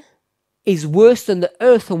Himmel is worse than the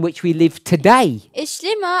earth on which we live today, ist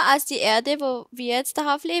schlimmer als die Erde, wo wir jetzt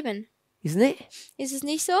darauf leben. isn't it? Ist es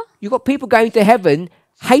nicht so? You've got people going to heaven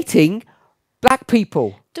hating black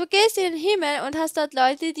people. Du gehst in den Himmel und hast dort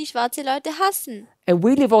Leute, die schwarze Leute hassen. And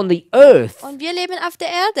we live on the earth Und wir leben auf der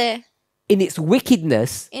Erde in its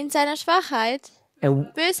wickedness, in seiner Schwachheit,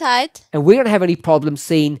 and Bösheit. we don't have any problem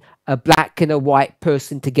seeing a black and a white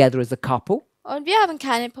person together as a couple. Und wir haben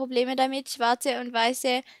keine Probleme damit, Schwarze und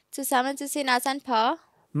Weiße zusammenzusehen als ein Paar.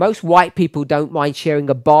 Most white people don't mind sharing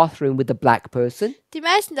a bathroom with a black person. Die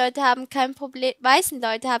meisten Leute haben kein Problem, weißen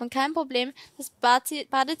Leute haben kein Problem, das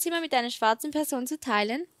Badezimmer mit einer schwarzen Person zu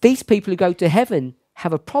teilen. These people who go to heaven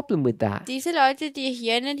have a problem with that. Diese Leute, die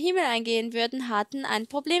hier in den Himmel eingehen würden, hatten ein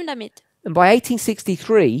Problem damit. And by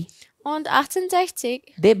 1863, Und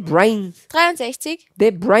 1860, their brains 63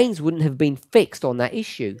 wouldn't have been fixed on that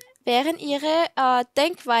issue. wären ihre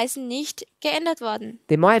Denkweisen nicht geändert worden.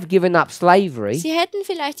 They might have given up slavery, Sie hätten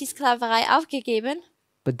vielleicht die Sklaverei aufgegeben,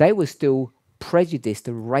 but they were still prejudiced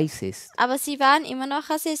and racist. aber sie waren immer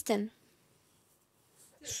noch Rassisten.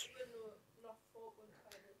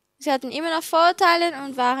 Sie hatten immer noch Vorurteile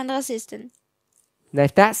und waren Rassisten. Now,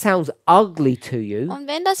 if that sounds ugly to you, Und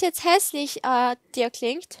wenn das jetzt hässlich dir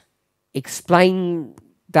klingt, explain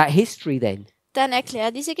that history then. dann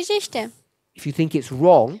erklär diese Geschichte. If you think it's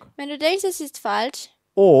wrong, Wenn du denkst, es ist falsch,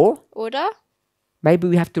 Oder maybe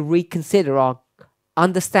we have to reconsider our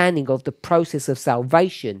understanding of the process of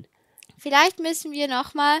salvation. vielleicht müssen wir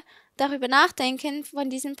nochmal darüber nachdenken von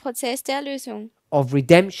diesem Prozess der Erlösung. Of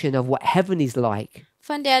redemption, of what heaven is like.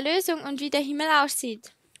 Von der Erlösung und wie der Himmel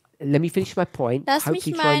aussieht. Let me finish my point. Lass mich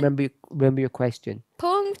Hopefully try and mein- remember your question.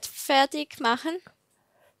 Punkt fertig machen.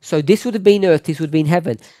 So this would have been earth, this would have been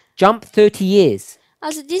heaven. Jump 30 years.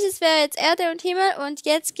 Also dieses wäre jetzt Erde und Himmel und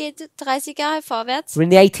jetzt geht 30 Jahre vorwärts. We're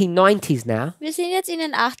in the 1890s now. Wir sind jetzt in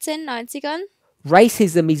den 1890ern.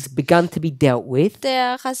 Racism is begun to be dealt with.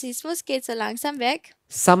 Der Rassismus geht so langsam weg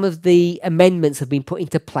Some of the amendments have been put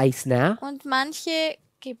into place now. und manche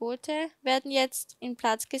Gebote werden jetzt in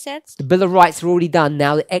Platz gesetzt. The Bill of Rights are already done.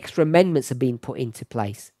 Now the extra amendments are being put into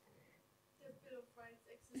place.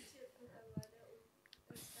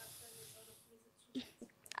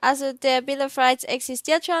 Also der Bill of Rights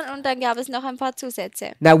existiert schon und dann gab es noch ein paar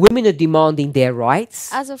Zusätze. Now women are demanding their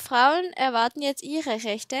rights, Also Frauen erwarten jetzt ihre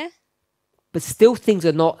Rechte but still things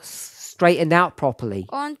are not straightened out properly.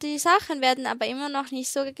 und die Sachen werden aber immer noch nicht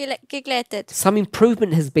so geglättet. Some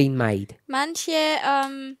improvement has been made, Manche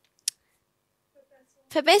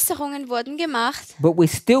Verbesserungen wurden gemacht, but we're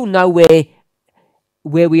still nowhere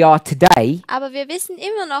where we are today aber wir wissen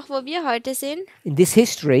immer noch, wo wir heute sind. in this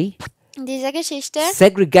history. In dieser Geschichte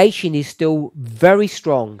Segregation is still very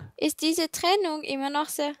strong ist diese Trennung immer noch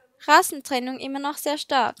sehr, Rassentrennung immer noch sehr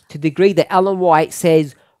stark. to the degree that Ellen White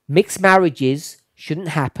says mixed marriages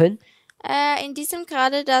shouldn't happen. In diesem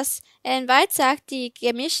Grade, dass Ellen White sagt, die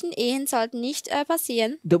gemischten Ehen sollten nicht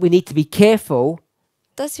passieren, That we need to be careful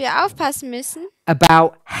dass wir aufpassen müssen,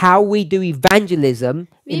 about how we do evangelism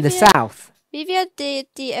in the Wie wir- South. wie wir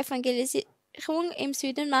die Evangelisierung im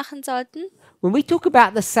Süden machen sollten. When we talk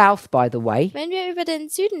about the South, by the way, Wenn wir über den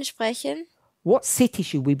Süden sprechen, what city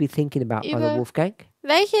should we be thinking about, Brother Über- Wolfgang?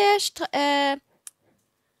 welche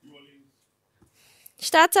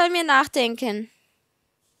Stadt sollen wir nachdenken?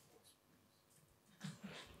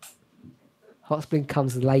 Hot Spring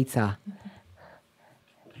comes later.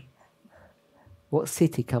 What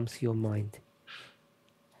city comes to your mind?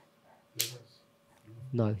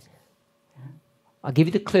 No. I'll give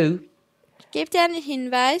you the clue. Ich gebe dir einen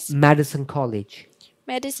Hinweis. Madison College.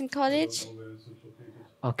 Madison College.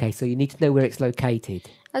 Okay, so you need to know where it's located.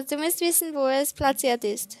 Also du musst wissen, wo es platziert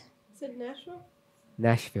ist. Is it Nashville?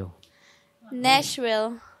 Nashville.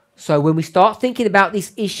 Nashville. So when we start thinking about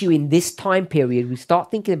this issue in this time period, we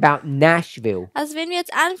start thinking about Nashville Also wenn wir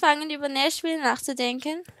jetzt anfangen, über Nashville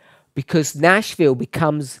nachzudenken, because Nashville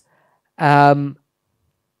becomes, I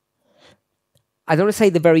don't want to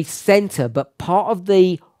say the very center, but part of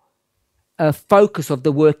the focus of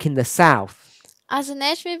the work in the South. also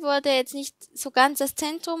Nashville wurde jetzt nicht so ganz das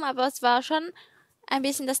Zentrum, aber es war schon ein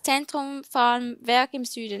bisschen das Zentrum vom Werk im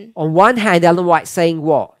Süden. On one hand, Ellen White's saying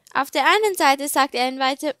what? Auf der einen Seite sagt Ellen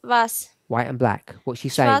White was? White and black. What's she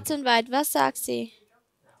saying? Schwarz und Weiß, was sagt sie?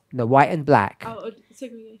 No, white and black. Oh,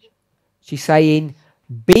 segregation. She's saying,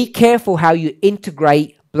 be careful how you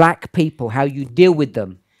integrate black people, how you deal with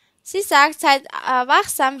them. Sie sagt, seid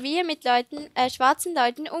wachsam, wie ihr mit schwarzen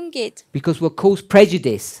Leuten umgeht, Because we'll cause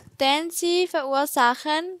prejudice. denn sie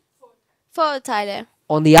verursachen Vorurteile.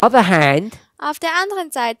 On the other hand, Auf der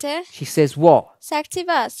anderen Seite she says what? sagt sie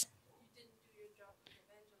was?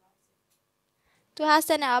 Du hast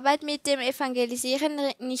deine Arbeit mit dem Evangelisieren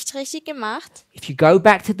nicht richtig gemacht. If you go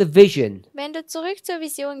back to the vision, Wenn du zurück zur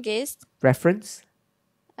Vision gehst, reference,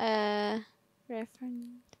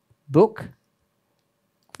 book,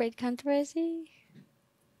 Great Controversy,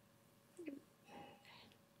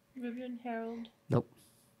 Vivian Herald. nope,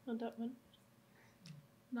 Not that one.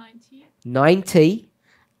 90, 90,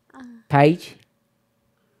 page,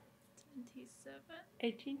 27.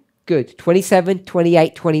 18. good, 27,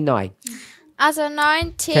 28, 29. also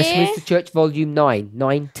Testimonies 9T, to Church, Volume 9,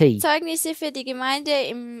 9T. Zeugnisse für die Gemeinde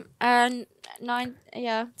im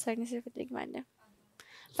Zeugnisse für die Gemeinde.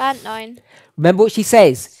 Band 9. Remember what she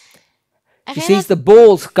says? She sees Erinnert, the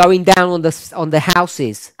balls going down on the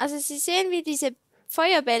houses. also sie sehen, wie diese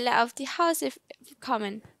Feuerbälle auf die Häuser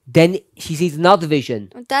kommen. Then she sees another vision.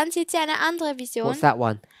 Und dann sieht sie eine andere Vision. What's that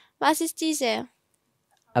one? Was ist diese?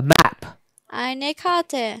 A map. Eine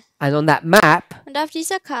Karte. And on that map, Und auf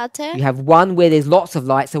dieser Karte you have one where there's lots of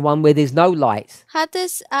lights and one where there's no lights. hat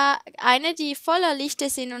es eine, die voller Lichter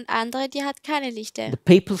sind und andere, die hat keine Lichter. The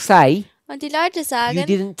people say, Und die Leute you sagen,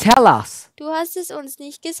 didn't tell us. du hast es uns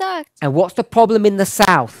nicht gesagt. And what's the problem in the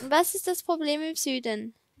South? Und was ist das Problem im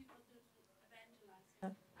Süden?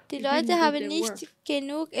 Die They didn't Leute do haben their nicht work.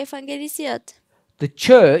 genug evangelisiert. The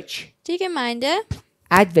church, Die Gemeinde,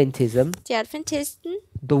 Adventism, die Adventisten,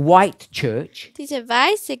 the white church Diese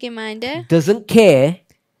weiße Gemeinde doesn't care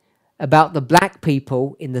about the black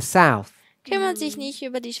people in the south, kümmert sich nicht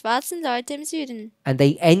über die schwarzen Leute im Süden. and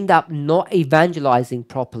they end up not evangelizing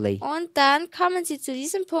properly. Und dann kommen sie zu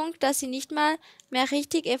diesem Punkt, dass sie nicht mal mehr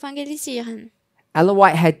richtig evangelisieren. Ellen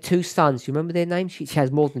White had 2 sons. You remember their names? She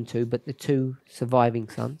has more than 2, but the 2 surviving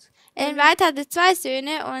sons. Ellen White hatte 2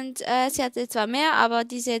 Söhne und sie hatte zwar mehr, aber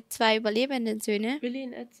diese 2 überlebenden Söhne, Willie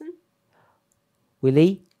and Edson?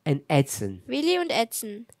 Willie and Edson. Willi und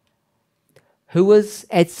Edson. Who was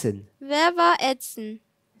Edson? Wer war Edson?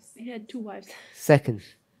 He had 2 wives. Second son.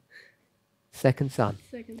 Second son.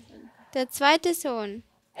 Der zweite Sohn.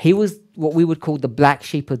 He was what we would call the black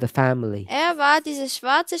sheep of the family. Er war dieses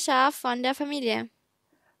schwarze Schaf von der Familie.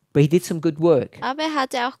 But he did some good work. Aber er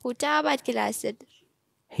hatte auch gute Arbeit geleistet.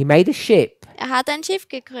 He made a ship. Er hat ein Schiff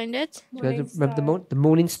gegründet, Do you remember the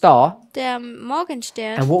Morning Star? der And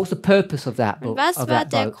Morgenstern. what was the purpose of that Und book? was Of war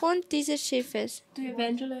that der boat? Grund dieses Schiffes? To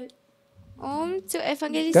evangelize. Um zu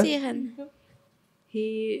evangelisieren.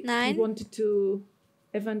 He Nein. wanted to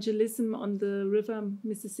evangelism on the river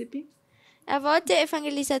Mississippi. Er wollte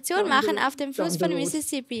Evangelisation machen auf dem Fluss von down the road.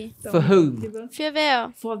 Mississippi. For down the whom? river. Für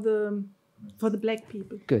wer? For the black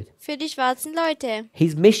people. Good. Für die schwarzen Leute.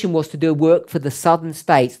 His mission was to do work for the southern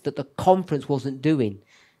states that the conference wasn't doing.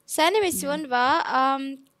 Seine Mission war,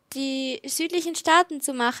 die südlichen Staaten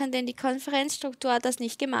zu machen, denn die Konferenzstruktur hat das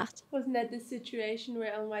nicht gemacht. Wasn't that the situation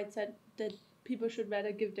where Ellen White said that people should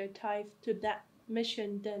rather give their tithe to that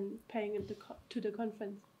mission than paying it to the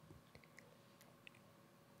conference?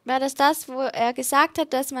 War das, wo er gesagt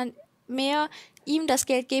hat, dass man mehr ihm das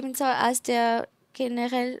Geld geben soll, als der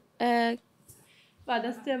generell War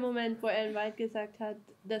das der Moment, wo Ellen White gesagt hat,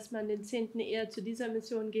 dass man den 10. eher zu dieser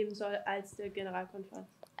Mission geben soll als der Generalkonferenz?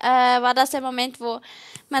 war das der Moment, wo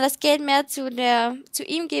man das Geld mehr zu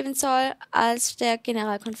ihm geben soll als der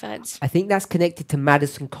Generalkonferenz. I think that's connected to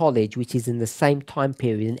Madison College, which is in the same time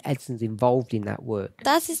period, and Edson's involved in that work.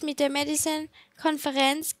 Das ist mit der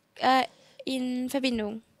Madison-Konferenz in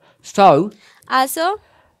Verbindung. So, Also,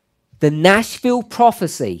 the Nashville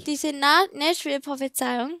prophecy, diese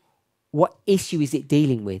Nashville-Prophezeiung, what issue is it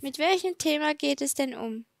dealing with? mit welchem Thema geht es denn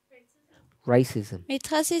um? Racism.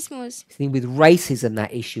 Mit Rassismus. The thing with racism,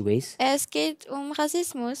 that issue is Es geht um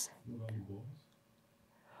Rassismus.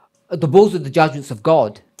 the balls are the judgments of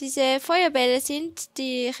God. Diese Feuerbälle sind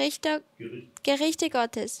die Gerichte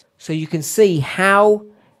Gottes. So you can see how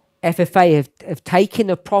FFA have taken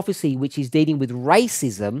a prophecy which is dealing with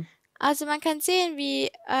racism Also man kann sehen, wie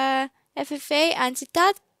FFA ein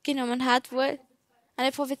Zitat genommen hat,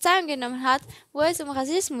 eine Prophezeiung genommen hat, wo es um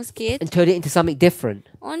Rassismus geht, and turned it into something different.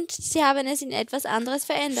 und sie haben es in etwas anderes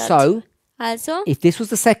verändert. So, Also, if this was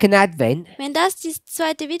the second advent, wenn das die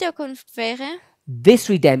zweite Wiederkunft wäre, this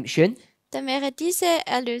redemption dann wäre diese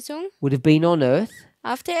Erlösung would have been on earth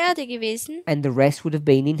auf der Erde gewesen and the rest would have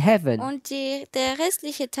been in heaven. und der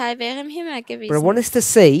restliche Teil wäre im Himmel But I gewesen. want us to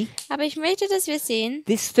see Aber ich möchte, dass wir sehen,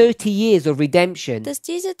 this 30 years of redemption. dass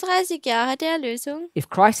diese 30 Jahre der Erlösung, If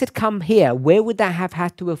Christ had come here, where would that have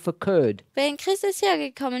had to have occurred? wenn Christus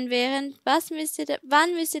hergekommen wäre,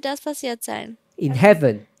 wann müsste das passiert sein? In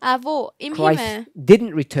heaven. Wo? Im Christ Himmel.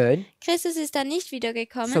 didn't return, Christus ist dann nicht so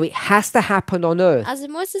wiedergekommen. it has to happen on earth. Also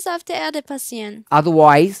muss es auf der Erde passieren.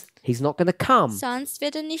 Otherwise, he's not going to come. Sonst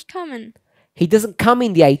wird er nicht kommen. He doesn't come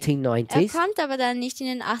in the Er 1890s. kommt aber dann nicht in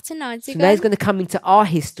den So now he's 1890ern. going to come into our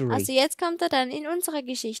history. Also jetzt kommt er dann in unsere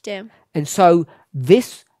Geschichte. And so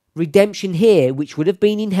this redemption here, which would have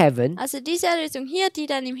been in heaven, Also diese Erlösung hier, die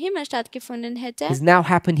dann im Himmel stattgefunden hätte, has now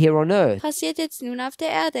happened here on earth. passiert jetzt nun auf der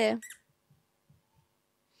Erde.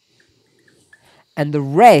 And the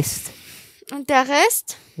rest Und der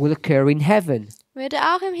Rest will occur in heaven. würde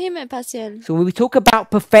auch im Himmel passieren. So when we talk about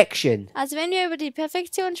perfection Also wenn wir über die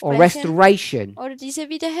Perfektion or sprechen restoration, oder diese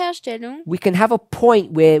Wiederherstellung, we can have a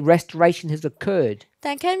point where restoration has occurred,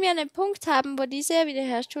 dann können wir einen Punkt haben, wo diese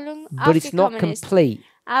Wiederherstellung but it's not aufgekommen ist. complete.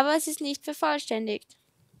 Aber es ist nicht vervollständigt.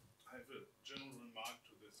 I have a general remark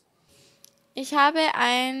to this. Ich habe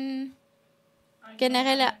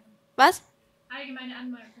was? Allgemeine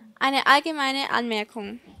Anmerkung. Eine allgemeine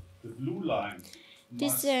Anmerkung. The blue line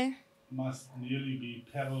Diese, must nearly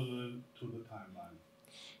be parallel to the timeline.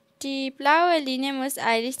 die blaue Linie muss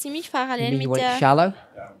eigentlich ziemlich You parallel mean you mit want it der shallow?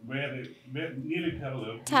 Yeah, where nearly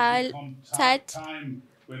parallel Teil- become Zeit- time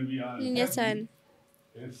when we are in Linie heaven sein.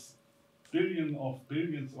 is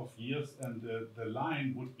billions of years, and the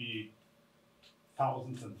line would be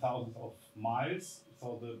thousands and thousands of miles.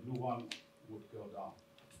 So the blue one would go down.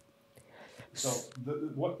 So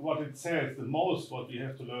what it says, the most what we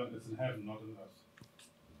have to learn is in heaven, not on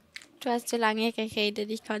earth. Du hast zu lange geredet,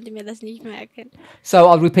 ich konnte mir das nicht merken. So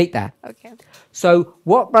I'll repeat that. Okay. So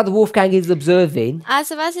what Brother Wolfgang is observing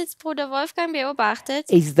Also was jetzt Bruder Wolfgang beobachtet,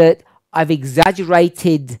 is that I've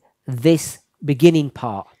exaggerated this beginning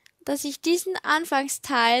part. dass ich diesen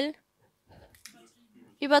Anfangsteil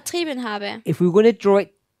übertrieben habe. If we were going to draw it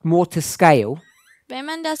more to scale, Wenn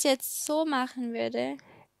man das jetzt so machen würde,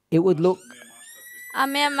 it would look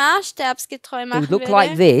mehr maßstabsgetreu it machen would look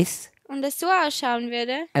like würde this, und es so ausschauen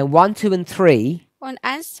würde and 1, 2, and 3 und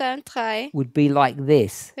 1, 2 und 3 would be like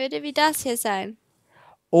this. würde wie das hier sein.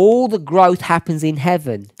 All the growth happens in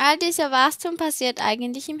heaven. All dieser Wachstum passiert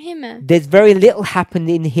eigentlich im Himmel. There's very little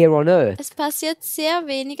happening here on earth. Es passiert sehr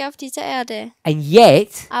wenig auf dieser Erde. And yet,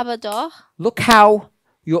 Aber doch, look how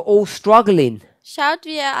you're all struggling. schaut,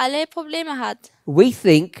 wie er alle Probleme hat. We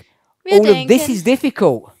think Wir all of this is denken,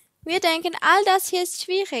 difficult. all das hier ist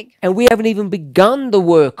schwierig. And we haven't even begun the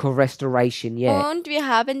work of restoration yet. Und wir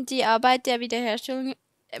haben die Arbeit der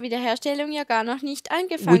Wiederherstellung ja gar noch nicht We're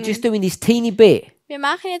angefangen. just doing this teeny bit. Wir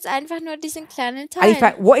machen jetzt einfach nur diesen kleinen And in Teil.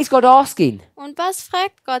 fact, what is God asking? Und was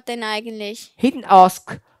fragt Gott denn eigentlich? He didn't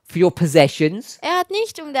ask for your possessions. Er hat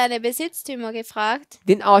nicht um deine Besitztümer gefragt.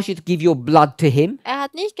 Didn't ask you to give your blood to him. Er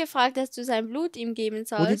hat nicht gefragt, dass du sein Blut ihm geben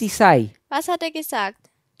What did he sollst. say? Was hat er gesagt?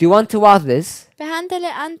 Do unto others Behandle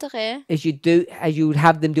andere, as you would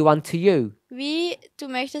have them do unto you. wie du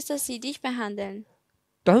möchtest, dass sie dich behandeln.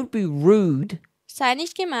 Don't be rude Sei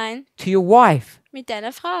nicht gemein to your wife. mit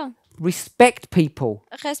deiner Frau. Respect people.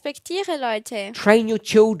 Respektiere Leute. Train your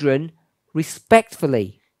children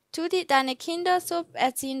respectfully. Deine Kinder so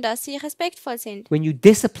erziehen, dass sie respektvoll sind. When you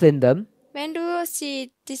discipline them, Wenn du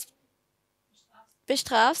sie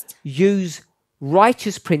bestrafst, use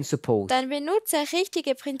righteous principles. dann benutze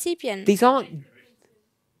richtige Prinzipien. These aren't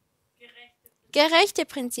Gerechte these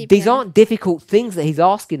Prinzipien. aren't difficult things that he's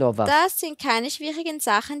asking of us. Das sind keine schwierigen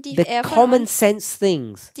Sachen, die They're common sense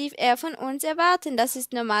things. er von uns erwartet. Das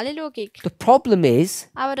ist normale Logik. The problem is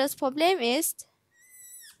Aber das Problem ist,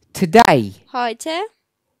 today, heute,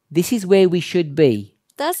 this is where we should be.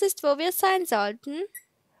 das ist, wo wir sein sollten.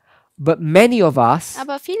 But many of us,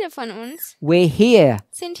 Aber viele von uns we're here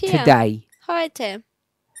sind hier, today. heute.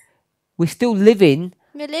 We're still living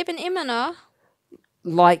Wir leben immer noch,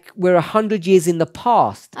 like we're 100 years in the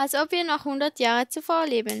past. als ob wir noch 100 Jahre zuvor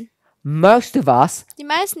leben. Most of us Die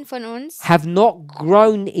meisten von uns have not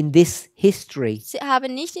grown in this history.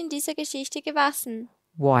 haben nicht in dieser Geschichte gewachsen.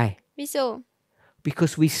 Why? Wieso?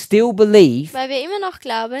 Because we still believe Weil wir immer noch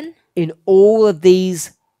glauben, in all of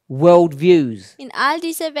these worldviews. in all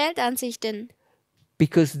diese Weltansichten.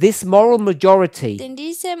 Because this moral majority Denn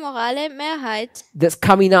diese morale Mehrheit, that's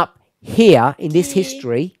coming up here in this die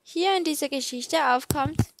history, hier in dieser Geschichte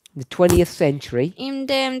aufkommt, in the 20th century, in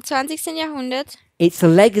dem 20. Jahrhundert, it's a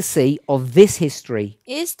legacy of this history.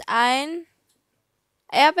 ist ein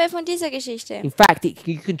Erbe von dieser Geschichte. In fact,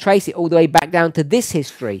 you can trace it all the way back down to this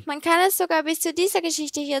history. Man kann es sogar bis zu dieser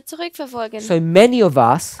Geschichte hier zurückverfolgen. So many of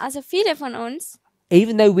us, Also viele von uns,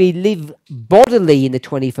 even though we live bodily in the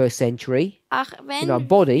 21st century, auch in our wenn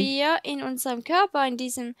body, wir in unserem Körper in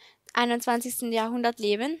diesem 21. Jahrhundert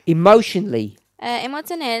leben, emotionally,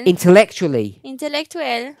 emotionell, intellectually,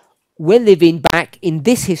 intellektuell, we're living back in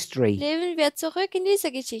this history. leben wir zurück in dieser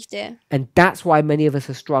Geschichte. And that's why many of us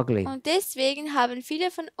are struggling. Und deswegen haben viele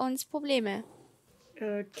von uns Probleme.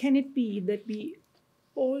 Can it be that we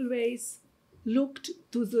always looked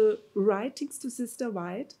to the writings to Sister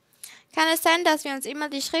White? Kann es sein, dass wir uns immer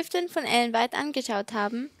die Schriften von Ellen White angeschaut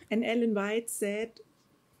haben? And Ellen White said,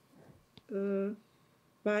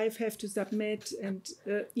 wife have to submit and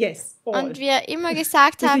yes, all. Und wir immer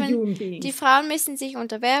gesagt To the haben, human beings. die Frauen müssen sich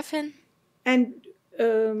unterwerfen. And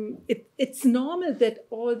it's normal that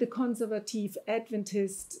all the conservative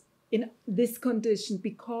Adventists in this condition,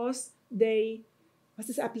 because they, was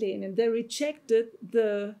ist ablehnen? They rejected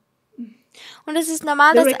Und es ist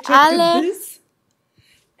normal, they dass rejected alle this,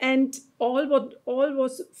 and all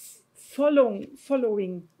was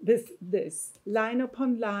following this line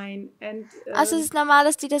upon line, and Also es ist normal,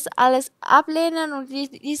 dass die das alles ablehnen und in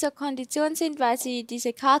dieser Kondition sind, weil sie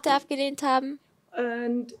diese Karte abgelehnt haben.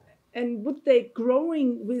 and would they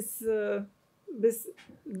growing with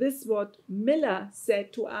this what Miller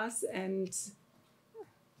said to us, and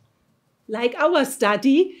like our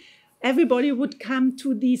study, everybody would come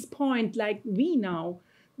to this point like we now,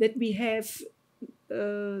 that we have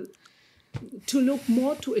to look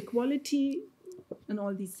more to equality and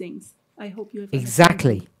all these things. I hope you have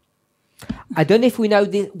Exactly. I don't know if we know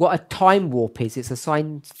what a time warp is. It's a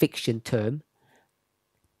science fiction term.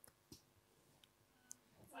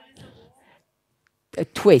 The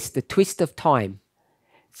twist of time.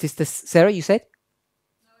 Sister Sarah, you said?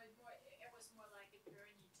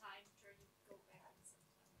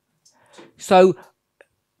 So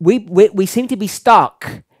we seem to be stuck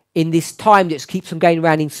in this time that keeps on going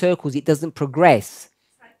around in circles. It doesn't progress.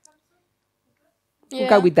 We'll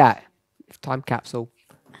go Ja. with that. Time capsule.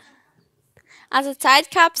 Also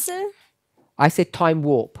Zeitkapsel. I said time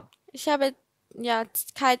warp. Ich habe, ja,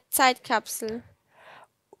 Zeitkapsel.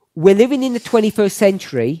 We're living in the 21st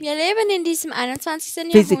century, Wir leben in diesem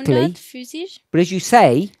 21. Physically. Jahrhundert, physisch. but as you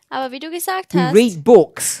say, Aber wie du gesagt we hast, read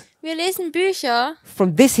books wir lesen Bücher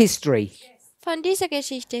from this history. von dieser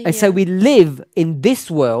Geschichte And so hier. we live in this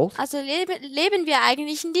world Also leben wir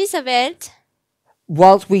eigentlich in dieser Welt,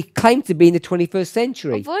 whilst we claim to be in the 21st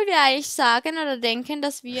century. obwohl wir eigentlich sagen oder denken,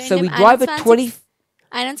 dass wir So in we dem drive a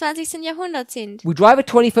 21. Jahrhundert sind. we drive a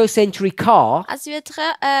 21st century car, Also wir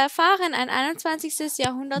fahren ein 21.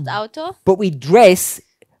 Jahrhundert Auto, but we dress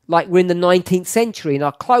like we're in the 19th century in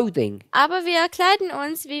our clothing. aber wir kleiden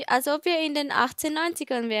uns, als ob wir in den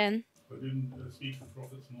 1890ern wären. But didn't speak the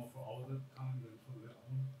prophets more for our time than for their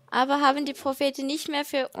own? Aber haben die Propheten nicht mehr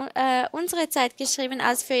für unsere Zeit geschrieben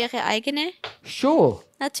als für ihre eigene? Sure.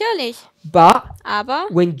 Natürlich. But Aber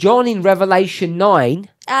when John in Revelation 9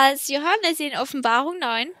 als Johannes in Offenbarung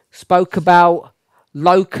 9 spoke about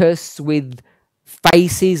locusts with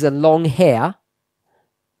faces and long hair,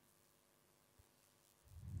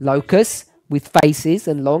 locusts with faces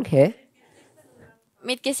and long hair,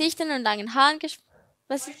 mit Gesichtern und langen Haaren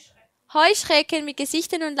Heuschrecken mit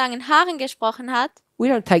Gesichtern und langen Haaren gesprochen hat, we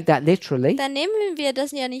don't take that literally. dann nehmen wir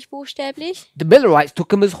das ja nicht buchstäblich. The Millerites took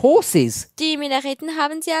them as horses. Die Minareten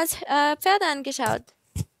haben sie als Pferde angeschaut.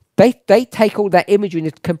 They take all that imagery in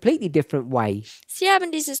a completely different way. Sie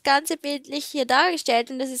haben dieses ganze bildlich hier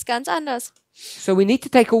dargestellt und das ist ganz anders. So we need to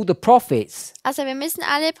take all the prophets, Also wir müssen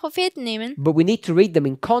alle Propheten nehmen, but we need to read them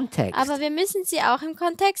in context. aber wir müssen sie auch im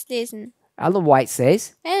Kontext lesen. Ellen White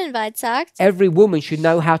says, Ellen White sagt, every woman should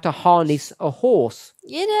know how to harness a horse.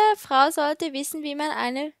 jede Frau sollte wissen, wie man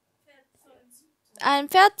ein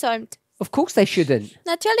Pferd zäumt. Of course they shouldn't.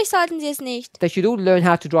 Natürlich sollten sie es nicht. They should all learn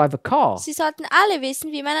how to drive a car. Sie sollten alle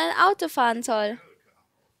wissen, wie man ein Auto fahren soll,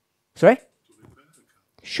 Sorry?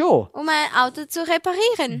 Sure. um ein Auto zu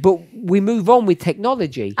reparieren. But we move on with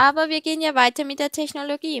technology. Aber wir gehen ja weiter mit der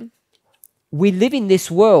Technologie. We live in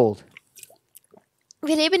this world,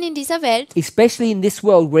 Wir leben in dieser Welt, especially in this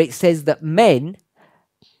world where it says that men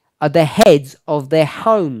are the heads of their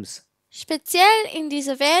homes. speziell in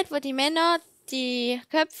dieser Welt, wo die Männer die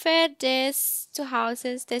Köpfe des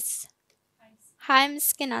Zuhauses, des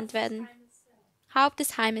Heims genannt werden. Haupt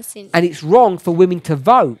des Heimes sind. And it's wrong for women to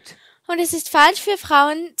vote. Und es ist falsch für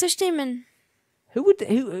Frauen zu stimmen. Who would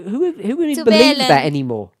even Zu believe wählen. that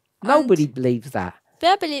anymore? Nobody believes that.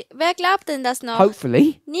 Wer glaubt denn das noch?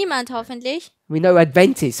 Hopefully. Niemand hoffentlich. We know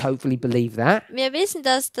Adventists hopefully believe that. Wir wissen,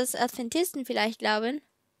 dass das Adventisten vielleicht glauben.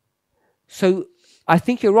 So I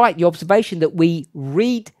think you're right, the observation that we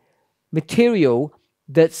read material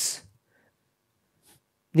that's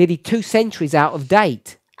nearly 2 centuries out of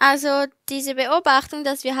date. Also diese Beobachtung,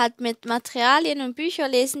 dass wir halt mit Materialien und Bücher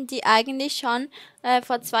lesen, die eigentlich schon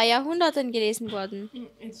vor 2 Jahrhunderten gelesen wurden.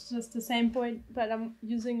 It's just the same point, but I'm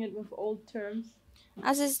using it with old terms.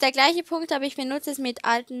 Also es ist der gleiche Punkt, aber ich benutze es mit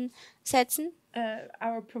alten Sätzen.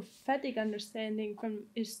 Our prophetic understanding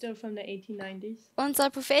is still from the 1890s. Unser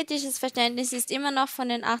prophetisches Verständnis ist immer noch von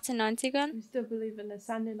den 1890ern. We still believe in the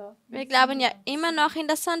Sunday law. Wir glauben ja immer noch in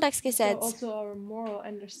das So Sonntagsgesetz. also our moral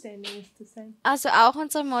understanding is the same. Also auch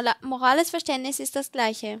unser morales Verständnis ist das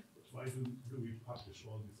gleiche. Why do we publish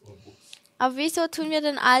all these old books? Aber wieso tun wir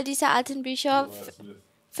denn all diese alten Bücher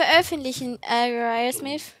veröffentlichen? Uriah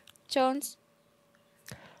Smith, Jones?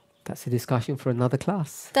 That's a discussion for another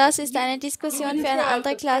class. Das ist eine Diskussion für eine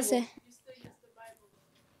andere Klasse.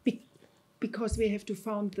 Because we have to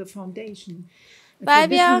found the foundation. And Weil for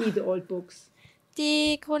this wir- we need the old books.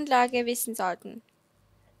 Die Grundlage wissen sollten.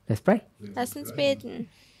 Let's pray. Lass uns beten.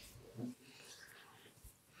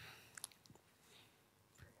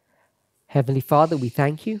 Heavenly Father, we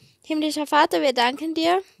thank you. Himmlischer Vater, wir danken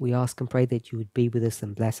dir. We ask and pray that you would be with us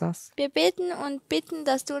and bless us. Wir beten und bitten,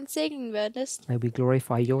 dass du uns segnen würdest May we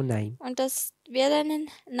glorify your name und dass wir deinen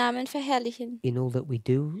Namen verherrlichen. in all that we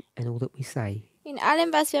do and all that we say. In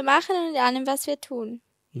allem, was wir machen und in allem, was wir tun.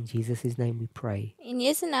 In Jesus' name we pray. In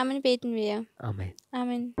Jesu Namen beten wir. Amen.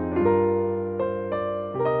 Amen.